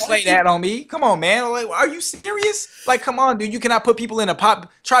Aren't you? can't play that on me. Come on, man. Like, are you serious? Like, come on, dude. You cannot put people in a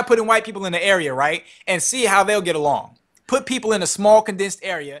pop. Try putting white people in the area, right, and see how they'll get along. Put people in a small, condensed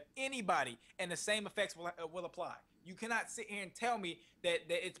area, anybody, and the same effects will apply. You cannot sit here and tell me that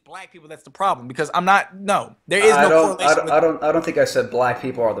it's black people that's the problem because I'm not. No, there is I no don't. correlation. I don't think I said black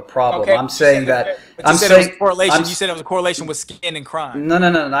people are the problem. Okay, I'm but saying that. you I'm said it was a saying. correlation. I'm. You said it was a correlation with skin and crime. No,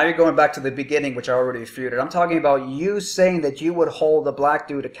 no, no. Now you're going back to the beginning, which I already refuted. I'm talking about you saying that you would hold a black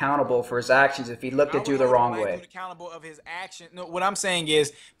dude accountable for his actions if he looked I at would you the hold a wrong black way. dude accountable of his action. No, what I'm saying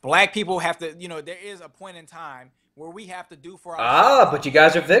is black people have to. There is a point in time where we have to do for Ah, ourselves. but you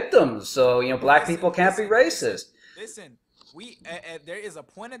guys are victims, so black Listen, people can't be listen, racist. listen. There is a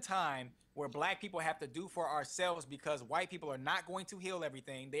point in time where black people have to do for ourselves because white people are not going to heal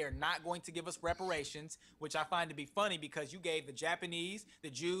everything. They are not going to give us reparations, which I find to be funny because you gave the Japanese, the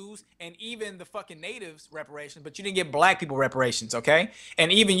Jews, and even the fucking natives reparations, but you didn't give black people reparations, okay?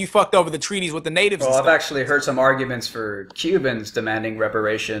 And even you fucked over the treaties with the natives Well, and I've stuff. actually heard some arguments for Cubans demanding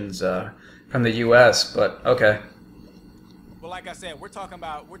reparations from the U.S., but okay. Well, like I said, we're talking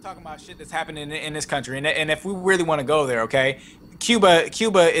about shit that's happening in this country, and if we really want to go there, okay, Cuba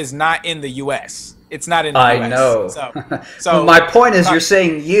is not in the U.S. It's not in the I U.S. know. So But my point is, uh, you're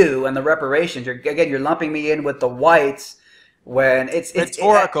saying you and the reparations. You're lumping me in with the whites when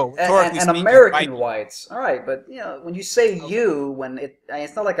Rhetorically and speaking, white American people. whites. All right, but when you say Okay, you, when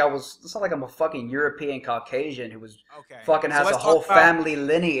it's not like it's not like I'm a fucking European Caucasian who was okay. fucking So has a let's talk whole about family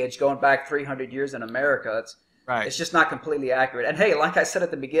lineage going back 300 years in America. right. It's just not completely accurate. And hey, like I said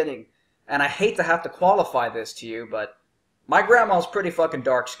at the beginning, and I hate to have to qualify this to you, but my grandma's pretty fucking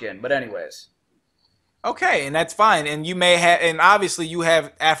dark skinned. But anyways, Okay, and that's fine. And you may have, and obviously you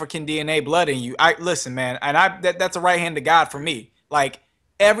have African DNA blood in you. I listen, man, and that's a right hand to God for me. Like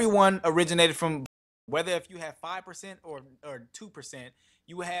everyone originated from, whether if you have 5% or 2%,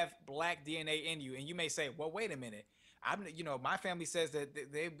 you have black DNA in you. And you may say, well, wait a minute. My family says that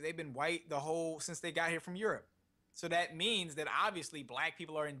they've been white the whole since they got here from Europe. So that means that obviously black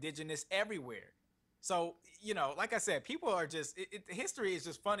people are indigenous everywhere. So, like I said, people are just, history is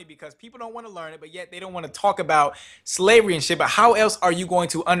just funny because people don't want to learn it, but yet they don't want to talk about slavery and shit. But how else are you going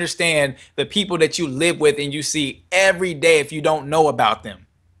to understand the people that you live with and you see every day if you don't know about them?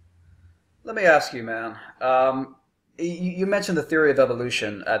 let me ask you, man. You mentioned the theory of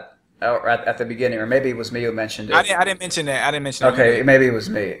evolution at the beginning, or maybe it was me who mentioned I it. didn't, I didn't mention that. I didn't mention that. You Okay, did. maybe it was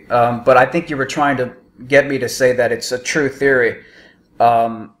me. But I think you were trying to get me to say that it's a true theory.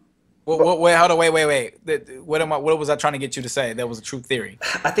 Um, Wait, hold on, wait. What was I trying to get you to say? That was a true theory.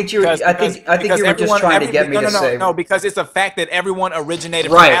 I think you were. Because because I think because you were just everyone, trying to every get me no to no no say. no because it's a fact that everyone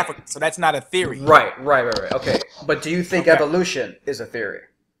originated from Right, Africa, so that's not a theory. right. Okay, but do you think Okay. evolution is a theory?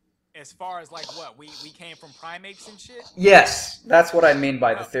 As far as like what we came from primates and shit. Yes, that's what I mean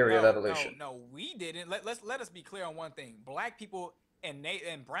by the No, theory of no, no, evolution. no. We didn't. Let us be clear on one thing. Black people and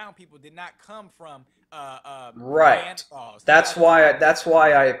brown people did not come from Right. Neanderthals. You guys.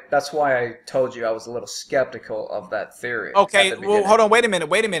 That's why I told you I was a little skeptical of that theory at Okay. the Well, beginning. hold on. Wait a minute.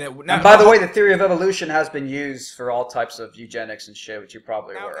 Wait a minute. And Now, by now, the hold way, on. the theory of evolution has been used for all types of eugenics and shit, which you're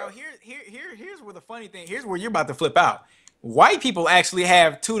probably Now, aware now of. here's where the funny thing. Here's where you're about to flip out. White people actually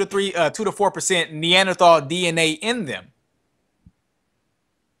have 2 to 4% Neanderthal DNA in them.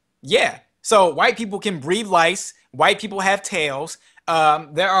 Yeah. So white people can breathe lice. White people have tails.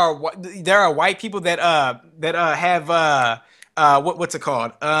 There are white people that have what's it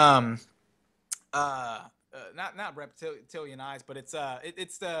called? Not reptilian eyes, but it's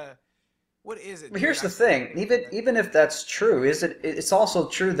the what is it, But dude? here's I the can't thing. think of it. Even if that's true, it's also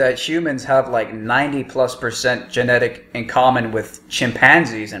true that humans have like 90+% genetic in common with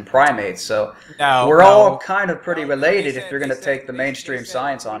chimpanzees and primates. So No, we're all no, kind of pretty no, no. related if you're going to take the They mainstream said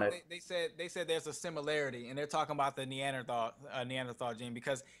science on it. they said there's a similarity, and they're talking about the Neanderthal gene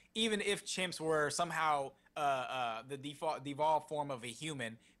because even if chimps were somehow the devolved form of a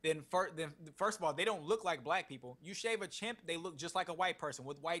human, then first of all they don't look like black people. You shave a chimp, they look just like a white person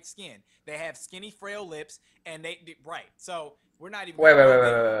with white skin. They have skinny, frail lips, and right. So we're not even Wait, gonna wait, go wait, wait,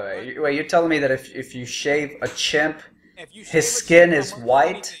 there. wait, But wait. Wait, you're telling me that if you shave a chimp, if you his shave a chimp skin is amongst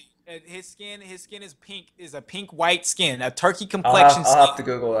white? anything, his skin is pink, is a pink white skin, a turkey complexion I'll have skin. to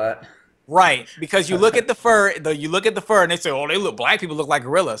Google that. Right, because you look at the fur, you look at the fur, and they say, "Oh, they look black people look like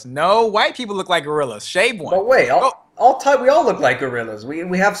gorillas." No, white people look like gorillas. Shave one. But wait, Go. all time we all look like gorillas.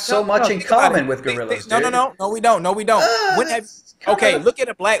 We have so No, much no. in Think about it. common with gorillas, No, no, dude. no, no. We don't. No, we don't. When have? It's kind Okay, of. look at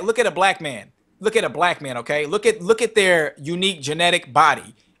a black man. Look at a black man. Okay, look at their unique genetic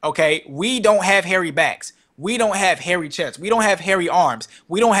body. Okay, we don't have hairy backs. We don't have hairy chests. We don't have hairy arms.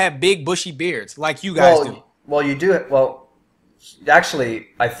 We don't have big bushy beards like you guys do. Well, you do. Well, actually,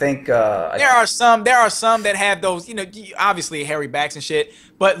 I think. There are some that have those, obviously hairy backs and shit.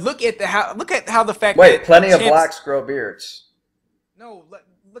 But look at how the fact Wait, that plenty of chimps. blacks grow beards. No,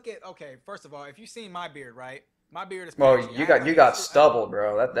 look at okay. First of all, if you've seen my beard, right? My beard is Well, patchy. you got stubble,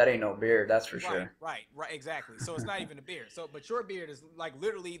 bro. That ain't no beard, that's for Right, sure. right, exactly. So it's not even a beard. So, but your beard is like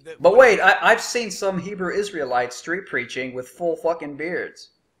literally the But what it wait, is. I've seen some Hebrew Israelites street preaching with full fucking beards.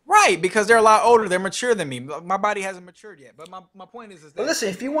 Right, because they're a lot older. They're mature than me. My body hasn't matured yet. But my point is But that listen,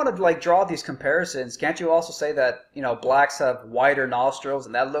 if you want to like draw these comparisons, can't you also say that blacks have wider nostrils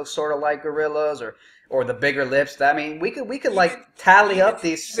and that looks sort of like gorillas, or the bigger lips? I mean, we could like even tally even up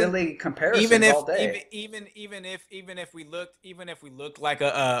these even silly even comparisons if all day. even if we looked like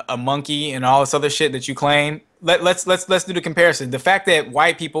a monkey and all this other shit that you claim, let's do the comparison. The fact that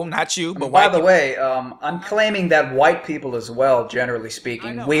white people, not you, but And by white the people. way, I'm Uh-huh. claiming that white people as well, generally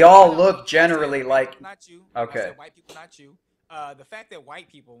I speaking, know, we I know, I all know. look I said generally white people, like. not you. I Okay. said white people, not you. The fact that white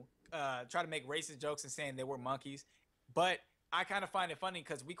people try to make racist jokes and saying they were monkeys, but I kind of find it funny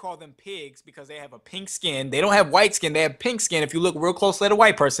because we call them pigs because they have a pink skin. They don't have white skin. They have pink skin if you look real closely at a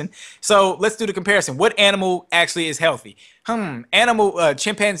white person. So let's do the comparison. What animal actually is healthy?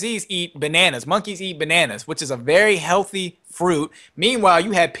 Chimpanzees eat bananas. Monkeys eat bananas, which is a very healthy fruit. Meanwhile,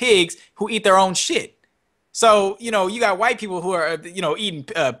 you have pigs who eat their own shit. So, you got white people who are, eating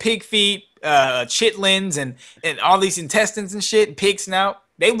pig feet, chitlins, and all these intestines and shit, and pig snout.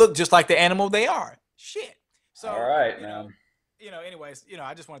 They look just like the animal they are. Shit. All So, right, man. anyways,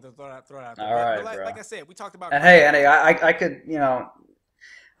 I just wanted to throw it out there. All But right, like bro. I said, we talked about And hey, crime. I could,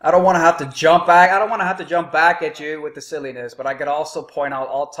 I don't want to have to jump back. I don't want to have to jump back at you with the silliness, but I could also point out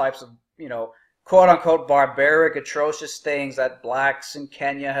all types of, quote unquote barbaric, atrocious things that blacks in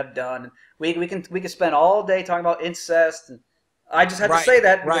Kenya have done. We can spend all day talking about incest, and I just had to Right, say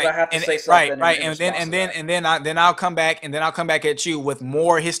that because I right, have to and say right, something right, in and then response and to then that. and then I then I'll come back at you with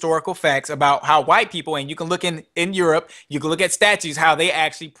more historical facts about how white people, and you can look in Europe, you can look at statues how they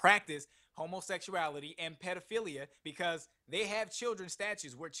actually practice homosexuality and pedophilia because they have children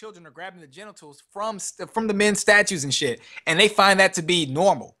statues where children are grabbing the genitals from the men's statues and shit, and they find that to be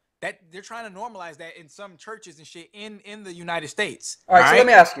normal. That they're trying to normalize that in some churches and shit in the United States. All All right, so let right.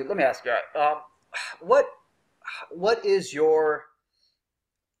 me ask you. Let me ask you. All right, what what is your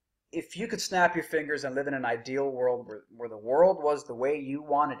if you could snap your fingers and live in an ideal world where the world was the way you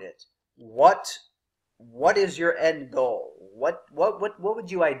wanted it, what is your end goal? What would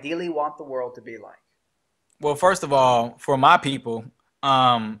you ideally want the world to be like? Well, first of all, for my people,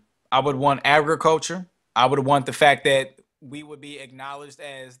 I would want agriculture. I would want the fact that we would be acknowledged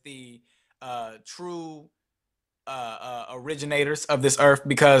as the true originators of this earth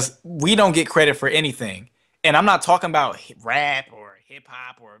because we don't get credit for anything. And I'm not talking about rap or hip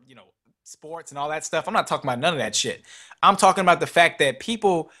hop or sports and all that stuff. I'm not talking about none of that shit. I'm talking about the fact that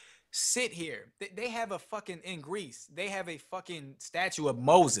people sit here. They have a fucking in Greece. They have a fucking statue of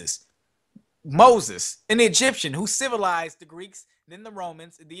Moses. Moses, an Egyptian who civilized the Greeks, then the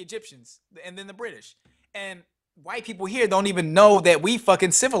Romans, the Egyptians, and then the British. And white people here don't even know that we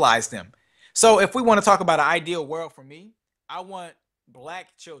fucking civilized them. So if we want to talk about an ideal world for me, I want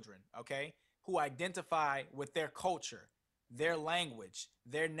black children, okay, who identify with their culture, their language,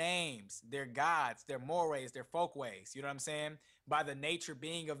 their names, their gods, their mores, their folkways, you know what I'm saying? By the nature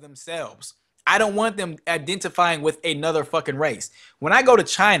being of themselves. I don't want them identifying with another fucking race. When I go to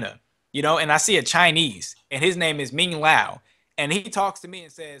China, and I see a Chinese, and his name is Ming Lao, and he talks to me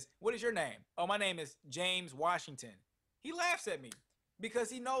and says, "What is your name?" "Oh, my name is James Washington." He laughs at me because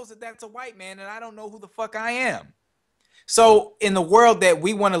he knows that that's a white man, and I don't know who the fuck I am. So, in the world that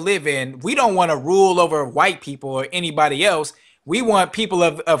we want to live in, we don't want to rule over white people or anybody else. We want people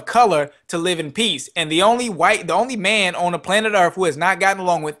of color to live in peace. And the only man on the planet Earth who has not gotten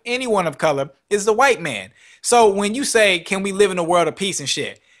along with anyone of color is the white man. So, when you say, can we live in a world of peace and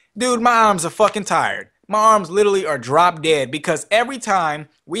shit? Dude, my arms are fucking tired. My arms literally are drop dead because every time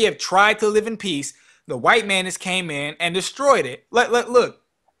we have tried to live in peace, the white man has came in and destroyed it. Look,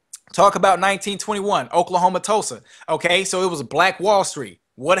 talk about 1921, Oklahoma Tulsa. Okay, so it was Black Wall Street.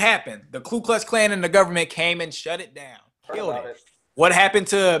 What happened? The Ku Klux Klan and the government came and shut it down, Heard killed about it. it. What happened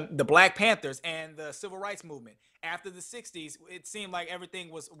to the Black Panthers and the Civil Rights Movement? After the 60s, it seemed like everything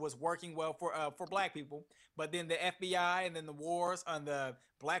was working well for black people. But then the FBI and then the wars on the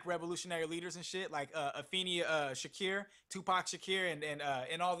black revolutionary leaders and shit, like Afeni Shakir, Tupac Shakir,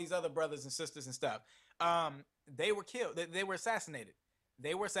 and all these other brothers and sisters and stuff, they were killed. They were assassinated.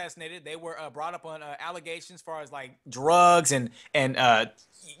 They were assassinated. They were brought up on allegations as far as like drugs and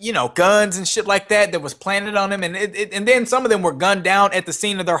guns and shit like that was planted on them, and then some of them were gunned down at the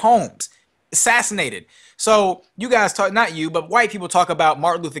scene of their homes, assassinated. So you guys talk, not you, but white people talk about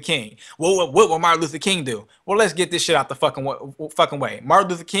Martin Luther King. Well, what will Martin Luther King do? Well, let's get this shit out the fucking way. Martin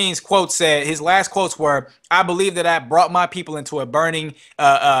Luther King's quote said, his last quotes were, "I believe that I brought my people into a burning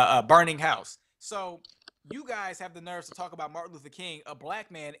house." So you guys have the nerves to talk about Martin Luther King, a black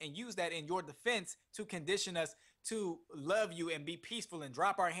man, and use that in your defense to condition us to love you and be peaceful and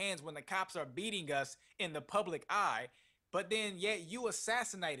drop our hands when the cops are beating us in the public eye. But then yet you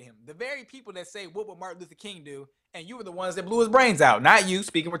assassinated him. The very people that say, what would Martin Luther King do? And you were the ones that blew his brains out, not you,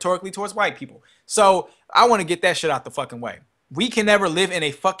 speaking rhetorically towards white people. So I want to get that shit out the fucking way. We can never live in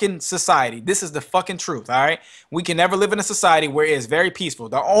a fucking society. This is the fucking truth, all right? We can never live in a society where it is very peaceful.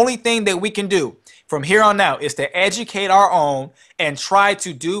 The only thing that we can do from here on out is to educate our own and try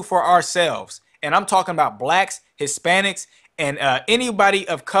to do for ourselves. And I'm talking about blacks, Hispanics, and anybody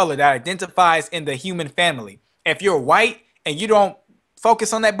of color that identifies in the human family. If you're white and you don't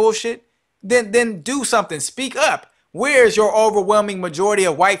focus on that bullshit, then do something. Speak up. Where's your overwhelming majority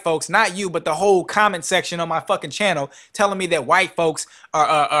of white folks, not you, but the whole comment section on my fucking channel, telling me that white folks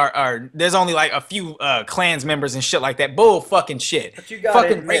are there's only like a few clans members and shit like that? Bull fucking shit. But you gotta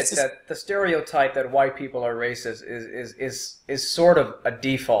Fucking admit racist. that the stereotype that white people are racist is sort of a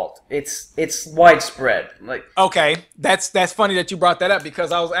default. It's widespread. Like, Okay, that's funny that you brought that up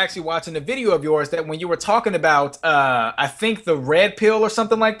because I was actually watching a video of yours that when you were talking about I think the red pill or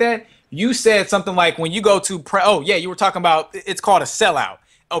something like that, you said something like when you go to oh yeah, you were talking about it's called a sellout.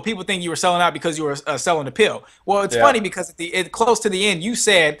 Oh, people think you were selling out because you were selling the pill. Well, it's yeah. funny because close to the end, you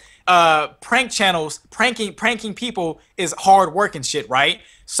said prank channels, pranking people is hard work and shit, right?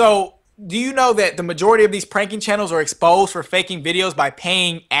 So do you know that the majority of these pranking channels are exposed for faking videos by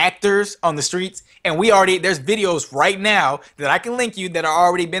paying actors on the streets? And there's videos right now that I can link you that are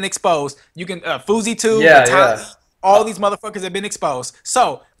already been exposed. You can Fuzi Tube, Yeah, yeah. all these motherfuckers have been exposed.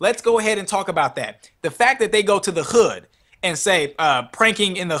 So let's go ahead and talk about that. The fact that they go to the hood and say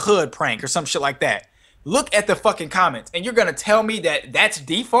pranking in the hood prank or some shit like that. Look at the fucking comments, and you're gonna tell me that that's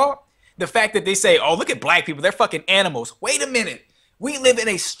default? The fact that they say, "Oh, look at black people, they're fucking animals." Wait a minute. We live in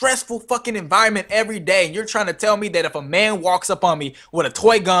a stressful fucking environment every day, and you're trying to tell me that if a man walks up on me with a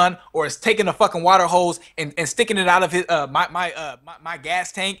toy gun or is taking a fucking water hose and sticking it out of his my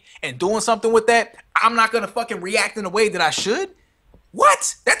gas tank and doing something with that, I'm not gonna fucking react in a way that I should?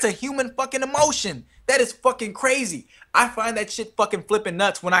 What? That's a human fucking emotion. That is fucking crazy. I find that shit fucking flipping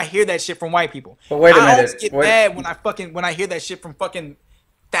nuts when I hear that shit from white people. But wait a I always minute. get Wait. mad when I hear that shit from fucking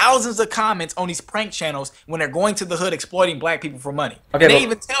thousands of comments on these prank channels when they're going to the hood exploiting black people for money. Okay, And they but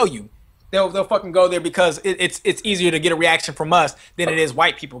even tell you they'll fucking go there because it's easier to get a reaction from us than it is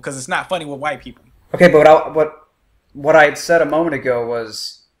white people because it's not funny with white people. okay, but what I had said a moment ago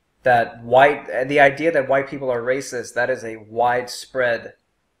was that the idea that white people are racist, that is a widespread.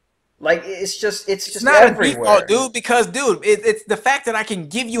 Like, it's just Not a everywhere. default, dude, because dude, it's the fact that I can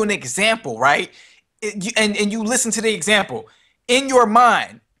give you an example, right? And you listen to the example in your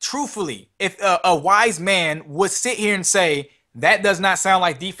mind, truthfully. If a wise man would sit here and say that does not sound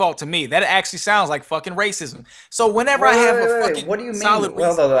like default to me, that actually sounds like fucking racism. So whenever I have a fucking What do you mean? solid Well,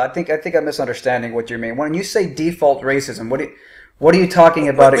 reason, no, I think I'm misunderstanding what you mean. When you say default racism, what are you talking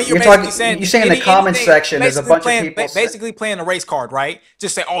about? when you're You're basically talking. saying You say in the comments anything, section, there's a bunch of people. basically playing a race card, right?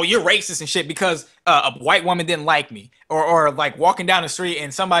 Just say, "Oh, you're racist and shit," because a white woman didn't like me, or like walking down the street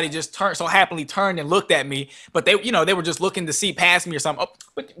and somebody just happily turned and looked at me, but they were just looking to see past me or something. Oh,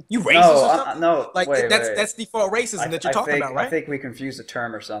 but you racist No, or something? no. Like Wait, wait. that's default racism that you're talking about, I right? think we confused the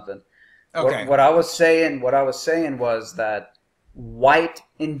term or something. Okay. What I was saying was that white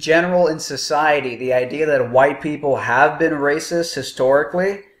in general in society, the idea that white people have been racist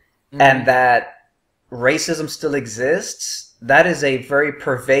historically and that racism still exists, that is a very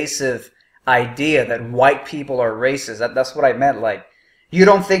pervasive idea that white people are racist. That's what I meant. Like, you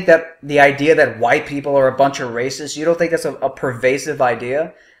don't think that the idea that white people are a bunch of racists, you don't think that's a pervasive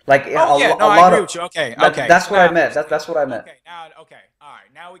idea? Like, Oh yeah, no, a I lot agree of with you. Okay, that, okay. that's what I Now, meant. That's what I meant. okay, now, okay, all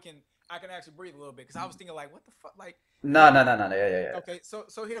right. Now I can actually breathe a little bit because I was thinking like, what the fuck, like. No, no, no, no, no. Yeah. Okay, so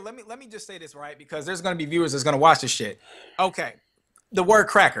here, let me just say this, right? Because there's gonna be viewers that's gonna watch this shit. Okay, the word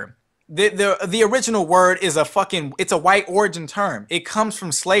cracker. The original word is it's a white origin term. It comes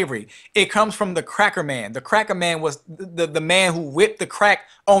from slavery. It comes from the cracker man. The cracker man was the man who whipped the crack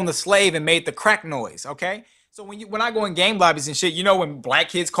on the slave and made the crack noise. Okay. So when I go in game lobbies and shit, when black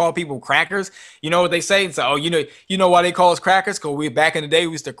kids call people crackers, you know what they say? It's like, oh, you know why they call us crackers? Because we back in the day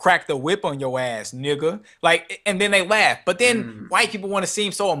we used to crack the whip on your ass, nigga. Like, and then they laugh. But then white people want to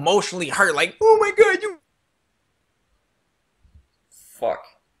seem so emotionally hurt, like, oh my god, you. Fuck.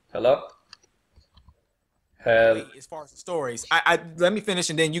 Hello? Hell. As far as the stories, I let me finish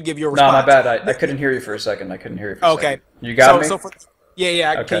and then you give your No, response. my bad. I couldn't hear you for a second. Okay. You got me?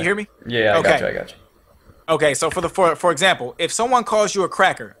 Yeah. Okay. Can you hear me? Yeah, I got you. Okay, so for example, if someone calls you a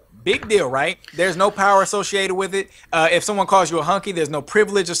cracker, big deal, right? There's no power associated with it. If someone calls you a hunky, there's no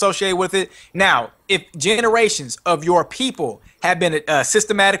privilege associated with it. Now, if generations of your people have been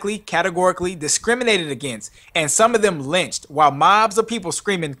systematically, categorically discriminated against, and some of them lynched while mobs of people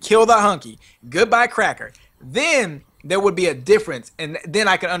screaming, kill the hunky, goodbye cracker, then there would be a difference. And then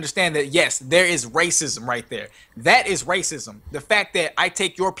I can understand that, yes, there is racism right there. That is racism. The fact that I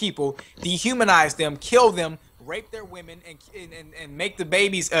take your people, dehumanize them, kill them, rape their women, and make the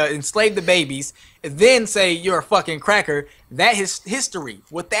babies, enslave the babies, then say you're a fucking cracker, that is history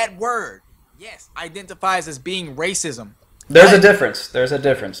with that word. Yes, identifies as being racism. There's a difference,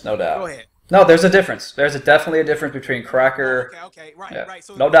 no doubt. Go ahead. No, there's a difference. There's definitely a difference between cracker. Okay, right, Yeah. right.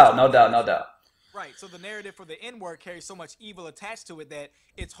 So No doubt. Right, so the narrative for the N-word carries so much evil attached to it that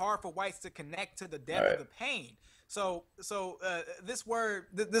it's hard for whites to connect to the depth of the pain. This word,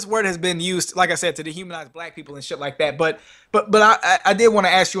 this word has been used, like I said, to dehumanize black people and shit like that. But I did want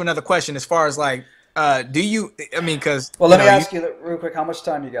to ask you another question as far as like, do you? I mean, because Well, you let me know you. ask you real quick, how much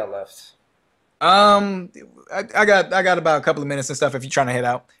time you got left? Um, I got about a couple of minutes and stuff. If you're trying to head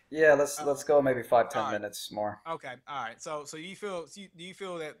out. Yeah, Uh, let's go maybe five, all ten right. minutes more. Okay. All right. Do you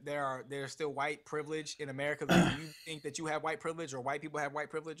feel that there's still white privilege in America? Like, do you think that you have white privilege or white people have white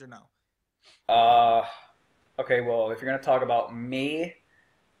privilege or no? Uh, okay, well, if you're gonna talk about me,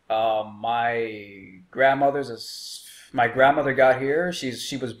 my grandmother got here.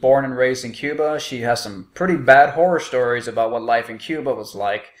 She was born and raised in Cuba. She has some pretty bad horror stories about what life in Cuba was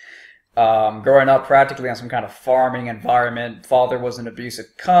like. Growing up practically on some kind of farming environment. Father was an abusive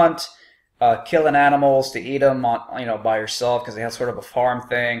cunt, killing animals to eat them on, by herself because they had sort of a farm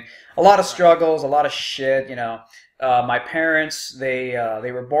thing. A lot of Right. struggles, a lot of shit. My parents, they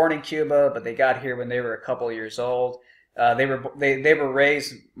were born in Cuba, but they got here when they were a couple years old. They were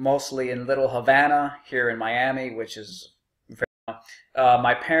raised mostly in Little Havana here in Miami, which is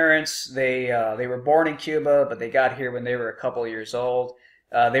my parents, they were born in Cuba, but they got here when they were a couple years old.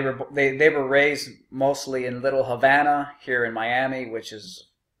 They were raised mostly in Little Havana here in Miami, which is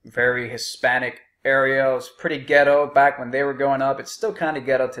very Hispanic area. It was pretty ghetto back when they were growing up. It's still kind of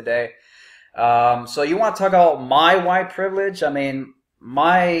ghetto today. So you want to talk about my white privilege? I mean,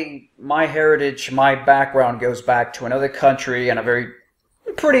 my heritage, my background goes back to another country and a very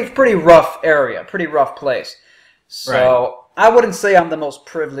pretty rough area, pretty rough place. Right. So I wouldn't say I'm the most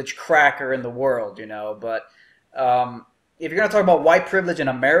privileged cracker in the world, but if you're gonna talk about white privilege in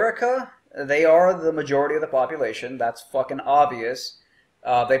America, they are the majority of the population. That's fucking obvious.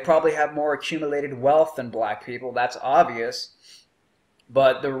 They probably have more accumulated wealth than black people. That's obvious.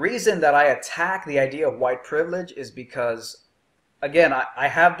 But the reason that I attack the idea of white privilege is because, again, I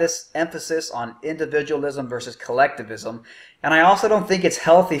have this emphasis on individualism versus collectivism, and I also don't think it's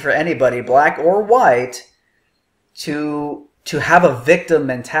healthy for anybody, black or white, to have a victim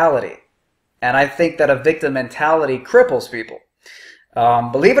mentality. And I think that a victim mentality cripples people.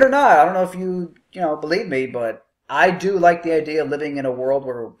 Believe it or not, I don't know if you believe me, but I do like the idea of living in a world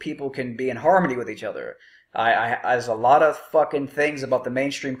where people can be in harmony with each other. There's a lot of fucking things about the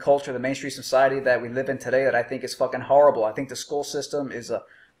mainstream culture, the mainstream society that we live in today that I think is fucking horrible. I think the school system is a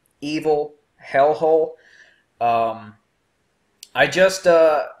evil hellhole. Um,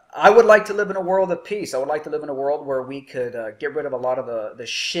 I would like to live in a world of peace. I would like to live in a world where we could get rid of a lot of the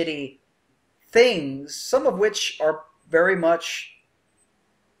shitty things, some of which are very much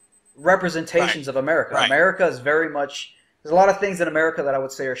Right. representations of America. Right. America is very much, there's a lot of things in America that I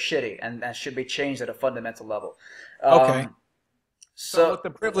would say are shitty and should be changed at a fundamental level. Okay. Um, So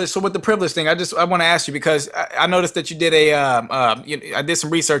so, with the privilege, thing, I want to ask you because I noticed that you did I did some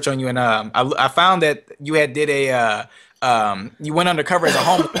research on you and I found that you had did you went undercover as a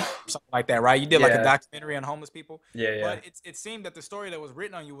homeless something like that, right? You did like a yeah, documentary on homeless people, yeah. but it seemed that the story that was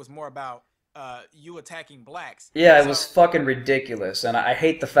written on you was more about you attacking blacks. Yeah, it was So fucking ridiculous, and I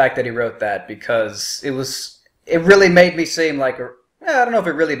hate the fact that he wrote that because it really made me seem like a I don't know if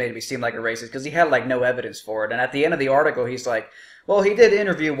it really made me seem like a racist because he had like no evidence for it. And at the end of the article, he's like, "Well, he did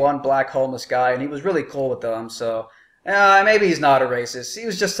interview one black homeless guy, and he was really cool with them, so maybe he's not a racist. He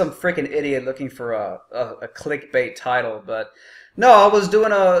was just some freaking idiot looking for a clickbait title." But no, I was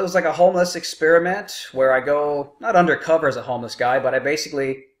doing it was like a homeless experiment where I go not undercover as a homeless guy, but I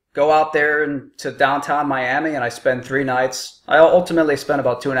basically go out there to downtown Miami, and I spend 3 nights. I ultimately spent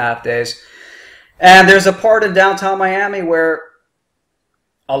about 2.5 days. And there's a part in downtown Miami where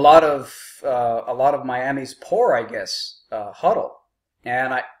a lot of Miami's poor, I guess, huddle,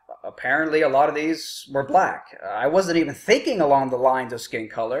 and I apparently a lot of these were black. I wasn't even thinking along the lines of skin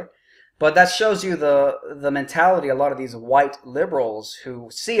color, but that shows you the mentality. A lot of these white liberals who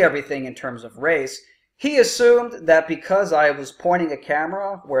see everything in terms of race. He assumed that because I was pointing a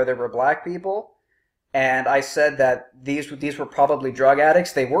camera where there were black people, and I said that these were probably drug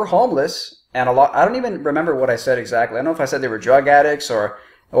addicts. They were homeless, and a lot. I don't even remember what I said exactly. I don't know if I said they were drug addicts or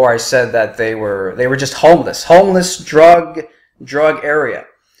I said that they were just homeless, drug area.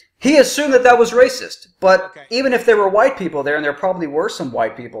 He assumed that that was racist, but okay, even if there were white people there, and there probably were some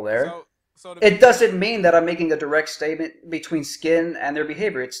white people there, so so to be it clear, doesn't mean that I'm making a direct statement between skin and their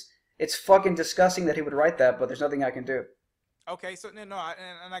behavior. It's fucking disgusting that he would write that, but there's nothing I can do. okay, so no,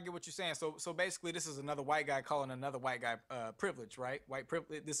 and I get what you're saying. So basically, this is another white guy calling another white guy privilege, right? White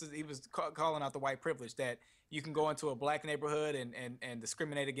privilege. This is he was calling out the white privilege that you can go into a black neighborhood and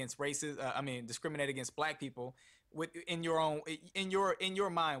discriminate against races. I mean, discriminate against black people with in your own in your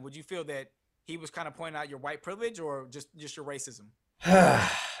mind. Would you feel that he was kind of pointing out your white privilege or just your racism?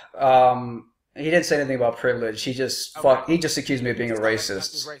 He didn't say anything about privilege. He just Okay. he just accused me of being a Just like that's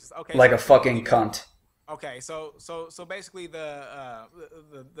just racist, racist. Okay, like a so fucking cunt. okay, so basically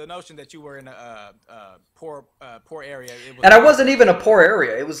the notion that you were in a, poor area, it was And I because wasn't even a poor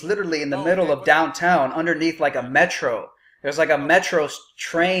area. It was literally in the oh, middle okay, of what's downtown, underneath like a okay, metro. There's like a okay, metro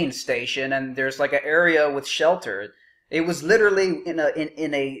train station, and there's like an area with shelter. It was literally in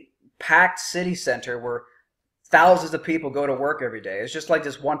a packed city center where thousands of people go to work every day. It's just like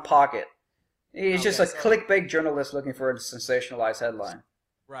this one pocket. It's just okay, a so clickbait journalist looking for a sensationalized headline.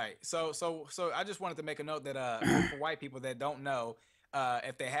 right. So I just wanted to make a note that for white people that don't know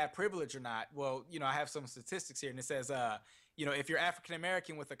if they have privilege or not. Well, I have some statistics here, and it says if you're African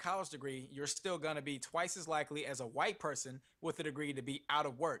American with a college degree, you're still going to be twice as likely as a white person with a degree to be out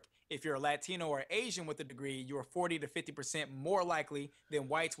of work. If you're a Latino or Asian with a degree, you're 40 to 50% more likely than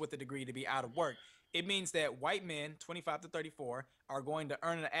whites with a degree to be out of work. It means that white men, 25 to 34, are going to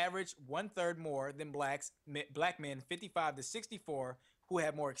earn an average one third more than black men, 55 to 64, who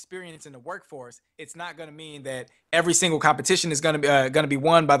have more experience in the workforce. It's not going to mean that every single competition is going to be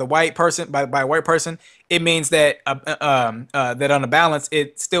won by the white person by a white person. It means that that on the balance,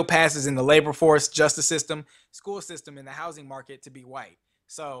 it still passes in the labor force, justice system, school system, and the housing market to be white.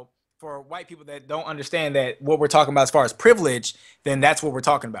 So for white people that don't understand that what we're talking about as far as privilege, then that's what we're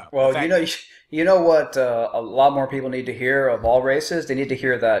talking about. The Well, fact that you know what a lot more people need to hear of all races? They need to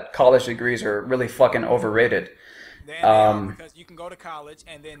hear that college degrees are really fucking overrated. then they are, Um, because you can go to college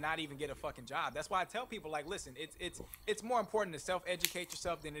and then not even get a fucking job. That's why I tell people, like, listen, it's more important to self educate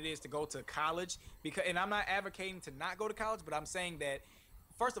yourself than it is to go to college. Because, and I'm not advocating to not go to college, but I'm saying that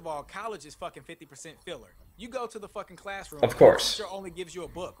first of all, college is fucking 50% filler. You go to the fucking classroom, of the course, teacher only gives you a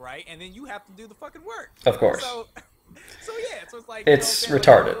book, right? And then you have to do the fucking work. of course, So so yeah, so it's like, you know what I'm it's saying? But the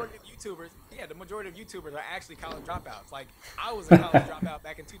retarded. majority of YouTubers, yeah, the majority of YouTubers are actually college dropouts. Like I was a college dropout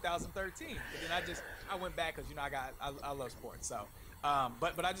back in 2013, but then I went back because I love sports. So,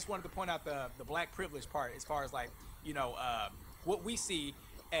 but I just wanted to point out the black privilege part as far as like you know what we see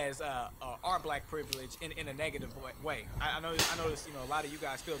as our black privilege in a negative way. I notice a lot of you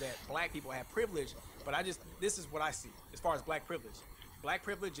guys feel that black people have privilege, but this is what I see as far as black privilege. Black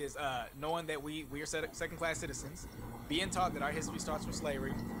privilege is knowing that we are second class citizens, being taught that our history starts with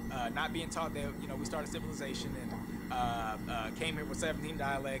slavery, not being taught that we started civilization and came here with 17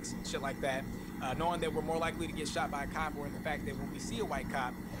 dialects and shit like that. Knowing that we're more likely to get shot by a cop, or in the fact that when we see a white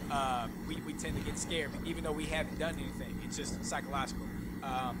cop, we tend to get scared, even though we haven't done anything. It's just psychological.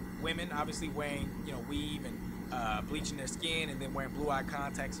 Women obviously wearing weave and bleaching their skin and then wearing blue eye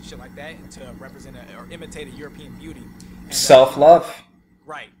contacts and shit like that to represent or imitate a European beauty. And Self love.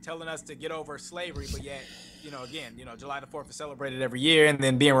 right, telling us to get over slavery, but yet, again, July the 4th is celebrated every year, and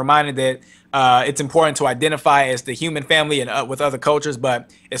then being reminded that it's important to identify as the human family and with other cultures.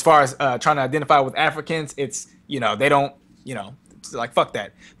 But as far as trying to identify with Africans, it's they don't, it's like fuck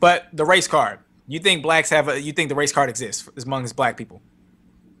that. But the race card, you think the race card exists amongst black people?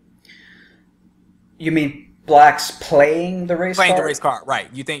 You mean blacks playing the race Playing the card? race card, right?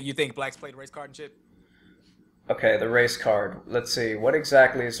 You think blacks play the race card and shit? Okay, the race card. Let's see. What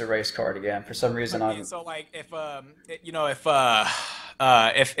exactly is the race card again? For some reason, Again, I'm. so like if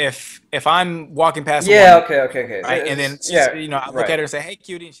I'm walking past a Yeah. woman, Okay. Okay. Okay. right, and then she's, Yeah. I look at Right. her and say, "Hey,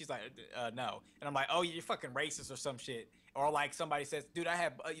 cutie," and she's like, "No," and I'm like, "Oh, you're fucking racist or some shit," or like somebody says, "Dude, I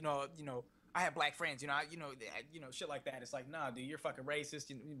have I have black friends, shit like that." It's like, "Nah, dude, you're fucking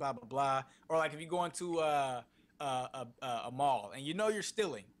racist," blah blah blah. Or like if you go into a mall and you're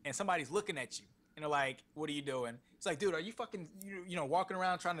stealing and somebody's looking at you and they're like, "What are you doing?" It's like, dude, are you fucking walking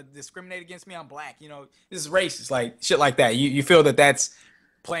around trying to discriminate against me? I'm black. This is racist, like shit like that. You feel that that's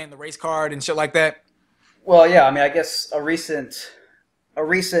playing the race card and shit like that? Well, yeah. I mean, I guess a recent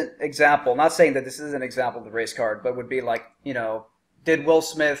example. Not saying that this is an example of the race card, but would be like, did Will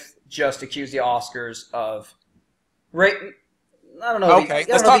Smith just accuse the Oscars of rape? I don't know. Okay,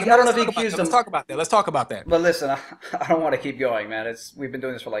 let's talk. I don't know Let's if he talk about accused that. Let's them. talk about that. Let's talk about that. But listen, I don't want to keep going, man. We've been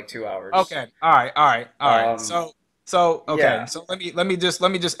doing this for like 2 hours. Okay. All right. All right. All right. Um, So okay. yeah. So let me just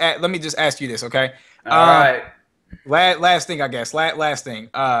ask you this. Okay. All Um. right. Last thing, I guess. Last thing.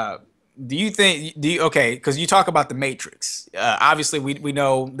 Okay? Because you talk about the Matrix. Obviously, we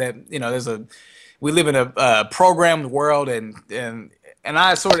know that we live in a programmed world, and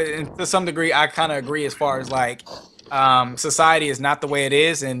I sort of, and to some degree, I kind of agree as far as like society is not the way it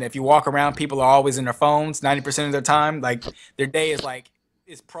is, and if you walk around, people are always in their phones 90% of their time. Like their day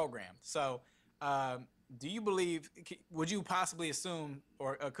is programmed. So, do you believe? Would you possibly assume,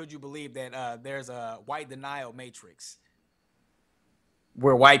 or could you believe that there's a white denial matrix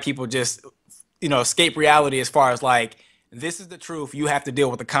where white people just escape reality as far as like This is the truth. You have to deal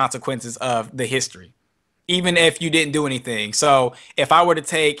with the consequences of the history, even if you didn't do anything. So if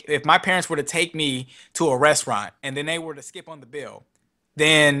my parents were to take me to a restaurant and then they were to skip on the bill,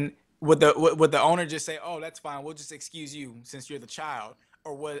 then would the owner just say, "Oh, that's fine. We'll just excuse you since you're the child,"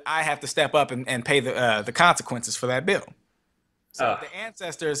 or would I have to step up and pay the consequences for that bill? So Uh, if the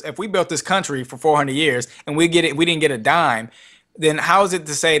ancestors, if we built this country for 400 years and we didn't get a dime, then how is it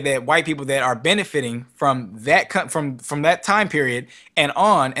to say that white people that are benefiting from from that time period and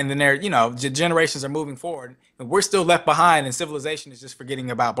on, and then they're generations are moving forward, and we're still left behind, and civilization is just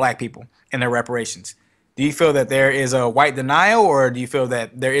forgetting about black people and their reparations? Do you feel that there is a white denial, or do you feel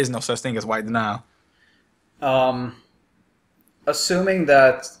that there is no such thing as white denial? um, assuming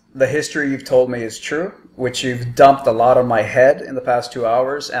that the history you've told me is true, which you've dumped a lot on my head in the past 2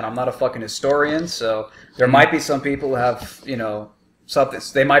 hours, and I'm not a fucking historian, so there might be some people who have, something,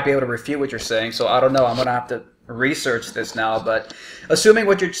 they might be able to refute what you're saying, so I don't know, I'm going to have to research this now, but assuming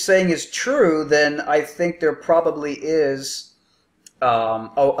what you're saying is true, then I think there probably is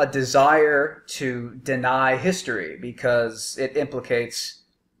a desire to deny history because it implicates,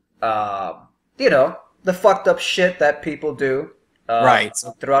 uh, the fucked up shit that people do Right.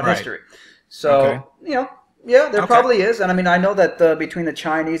 throughout Right. history. Okay. So, yeah, there Okay. probably is. And I mean, I know that between the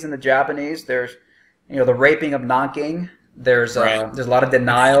Chinese and the Japanese, there's, the raping of Nanking. Right. There's a lot of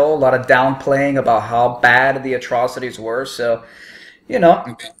denial, a lot of downplaying about how bad the atrocities were. So, you know,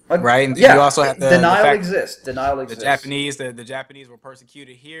 Okay. Right. And you yeah, also have the denial fact exists. Denial the exists. Japanese, the Japanese were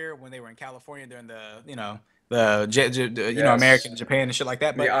persecuted here when they were in California during American Yes. Japan and shit like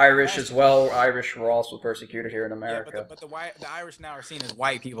that. The But Irish last as well. Irish were also persecuted here in Yeah, America. the Irish now are seen as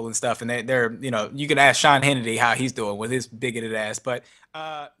white people and stuff, and they're you can ask Sean Hannity how he's doing with his bigoted ass. But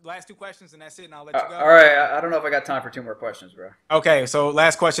last two questions and that's it, and I'll let you All go. right, I don't know if I got time for two more questions, bro. Okay, so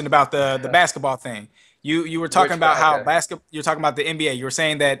last question about the basketball thing. You were talking about how Okay. basketball. You're talking about the NBA. You were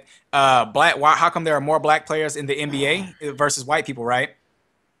saying that how come there are more black players in the NBA versus white people, right?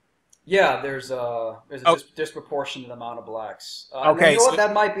 Yeah, there's a Oh, disproportionate amount of blacks, and then you okay, know what? so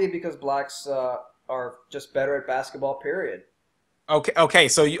That might be because blacks are just better at basketball. Period.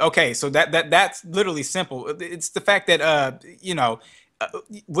 so that's literally simple. It's the fact that uh,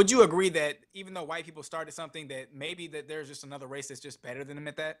 would you agree that even though white people started something, that maybe that there's just another race that's just better than them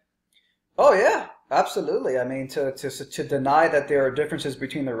at that? Oh yeah, absolutely. I mean, to deny that there are differences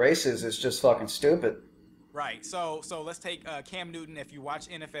between the races is just fucking stupid. Right. So let's take Cam Newton. If you watch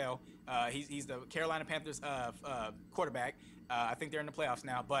NFL, he's the Carolina Panthers quarterback. I think they're in the playoffs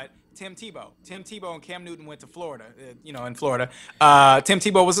now. But Tim Tebow and Cam Newton went to Florida. In Florida, Tim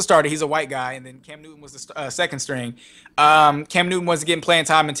Tebow was the starter. He's a white guy, and then Cam Newton was the second string. Cam Newton wasn't getting playing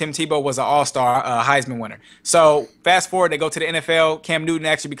time, and Tim Tebow was an All-Star Heisman winner. So fast forward, they go to the NFL. Cam Newton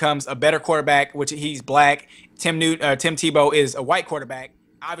actually becomes a better quarterback, which he's black. Tim Tebow is a white quarterback.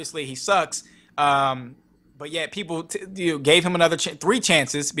 Obviously, he sucks. But yet people gave him another three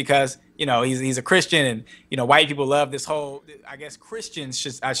chances because he's a Christian, and white people love this whole, I guess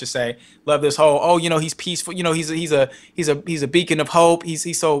Christians I should say, love this whole, oh, he's peaceful, he's a beacon of hope,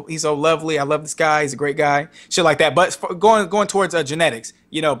 he's so lovely, I love this guy, he's a great guy, shit like that. But going towards genetics,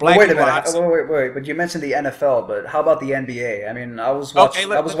 But black wait a people minute. are obviously Wait. But you mentioned the NFL, but how about the NBA? I mean, okay.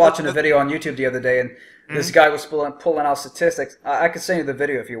 I was watching a video on YouTube the other day, and this Mhm. guy was pulling out statistics. I could send you the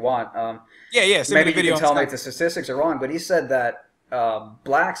video if you want. Yeah, send me Maybe the you can video on tell me Skype. if the statistics are wrong, but he said that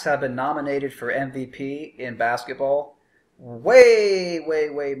blacks have been nominated for MVP in basketball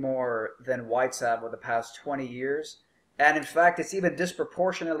way more than whites have over the past 20 years. And in fact, it's even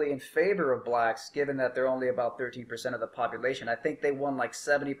disproportionately in favor of blacks, given that they're only about 13% of the population. I think they won like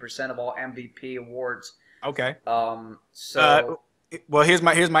 70% of all MVP awards. Okay. Uh, So, well, here's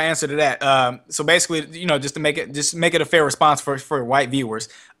my answer to that. So basically, just make it a fair response for white viewers.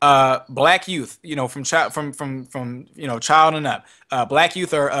 Black youth, from child from child and up, black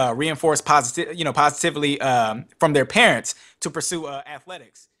youth are reinforced positively from their parents to pursue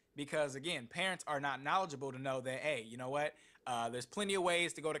athletics because again, parents are not knowledgeable to know that hey, you know what? There's plenty of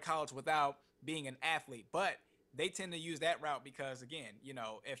ways to go to college without being an athlete, but they tend to use that route because again,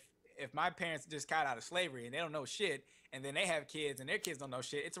 if my parents just got out of slavery and they don't know shit, and then they have kids and their kids don't know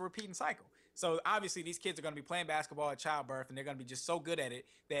shit, it's a repeating cycle. So obviously these kids are going to be playing basketball at childbirth, and they're going to be just so good at it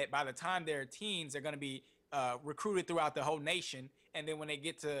that by the time they're teens, they're going to be recruited throughout the whole nation. And then when they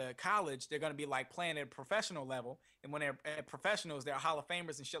get to college, they're going to be like playing at a professional level. And when they're at professionals, they're Hall of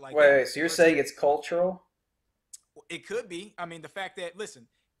Famers and shit like that. so you're Versus saying it's cultural? it could be. I mean, the fact that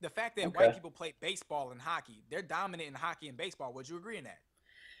white Okay. people play baseball and hockey, they're dominant in hockey and baseball. Would you agree in that?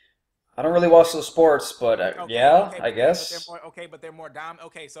 I don't really watch those sports, but Okay, yeah, okay, I but they're guess. more okay, but they're more dom.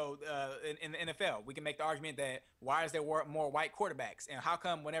 Okay, so in the NFL, we can make the argument that why is there more white quarterbacks, and how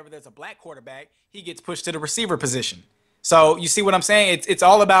come whenever there's a black quarterback, he gets pushed to the receiver position? So you see what I'm saying? It's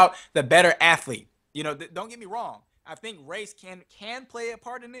all about the better athlete. You know, don't get me wrong. I think race can play a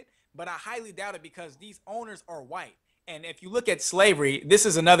part in it, but I highly doubt it because these owners are white. And if you look at slavery, this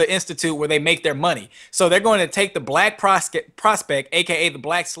is another institute where they make their money. So they're going to take the black prospect, aka the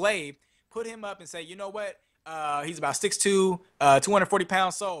black slave, put him up and say, you know what? He's about 6'2", 240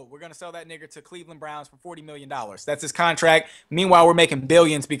 pounds sold. We're going to sell that nigger to Cleveland Browns for $40 million. That's his contract. Meanwhile, we're making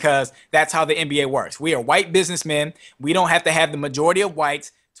billions because that's how the NBA works. We are white businessmen. We don't have to have the majority of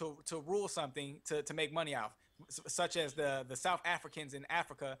whites to rule something to make money out, such as the South Africans in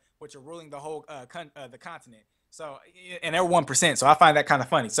Africa, which are ruling the whole the continent. So, and they're 1%. So I find that kind of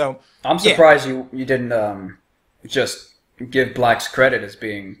funny. So, I'm yeah. surprised you didn't just give blacks credit as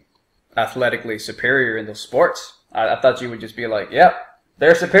being athletically superior in those sports. I thought you would just be like, yep,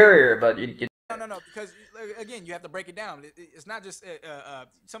 they're superior, but No, because again, you have to break it down. It's not just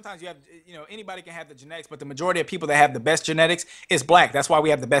sometimes you have, anybody can have the genetics, but the majority of people that have the best genetics is black. That's why we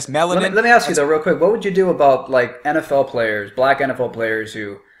have the best melanin. let me ask you though, real quick, what would you do about like NFL players, black NFL players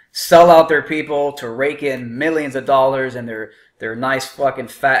who sell out their people to rake in millions of dollars and their nice fucking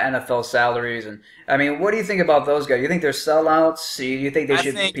fat NFL salaries? And I mean, what do you think about those guys? You think they're sellouts? Do you think they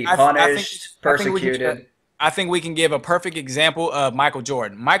should be punished, persecuted? I think we can give a perfect example of Michael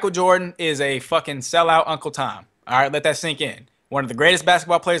Jordan. Michael Jordan is a fucking sellout Uncle Tom. All right, let that sink in. One of the greatest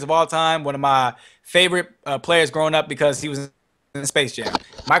basketball players of all time. One of my favorite players growing up because he was in Space Jam.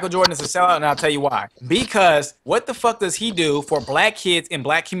 Michael Jordan is a sellout, and I'll tell you why. Because what the fuck does he do for black kids in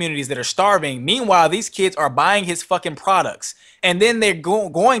black communities that are starving? Meanwhile, these kids are buying his fucking products. And then they're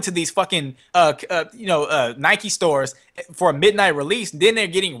going to these fucking, Nike stores for a midnight release. Then they're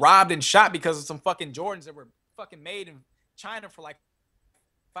getting robbed and shot because of some fucking Jordans that were fucking made in China for like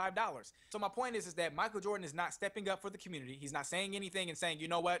 $5. So my point is that Michael Jordan is not stepping up for the community. He's not saying anything and saying, you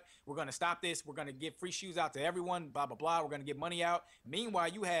know what, we're going to stop this. We're going to give free shoes out to everyone, blah, blah, blah. We're going to give money out. Meanwhile,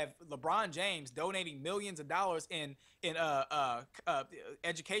 you have LeBron James donating millions of dollars in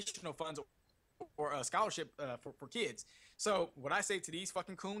educational funds or scholarship for kids. So what I say to these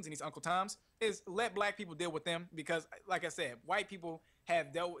fucking coons and these Uncle Toms is let black people deal with them because, like I said, white people have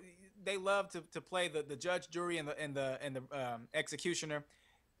they love to play the judge, jury, and the executioner.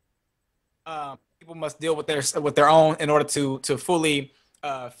 People must deal with their own in order to fully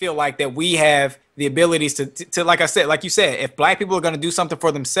feel like that we have the abilities to like I said, like you said, if black people are going to do something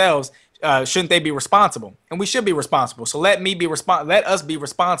for themselves, shouldn't they be responsible? And we should be responsible. So let us be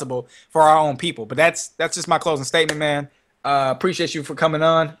responsible for our own people. But that's just my closing statement, man. Appreciate you for coming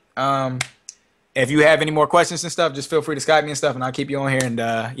on. If you have any more questions and stuff, just feel free to Skype me and stuff, and I'll keep you on here. And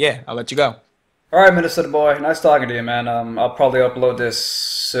yeah, I'll let you go. All right, Minnesota boy, nice talking to you, man. I'll probably upload this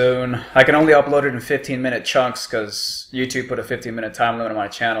soon. I can only upload it in 15-minute chunks because YouTube put a 15-minute time limit on my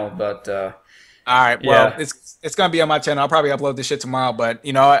channel. But all right, well, yeah. It's gonna be on my channel. I'll probably upload this shit tomorrow, but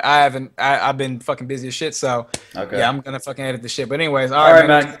I've been fucking busy as shit, so okay. Yeah, I'm gonna fucking edit the shit. But anyways, all right,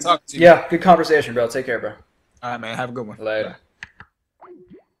 man. Talk to you. Yeah, good conversation, bro. Take care, bro. All right, man. Have a good one. Later. Bye.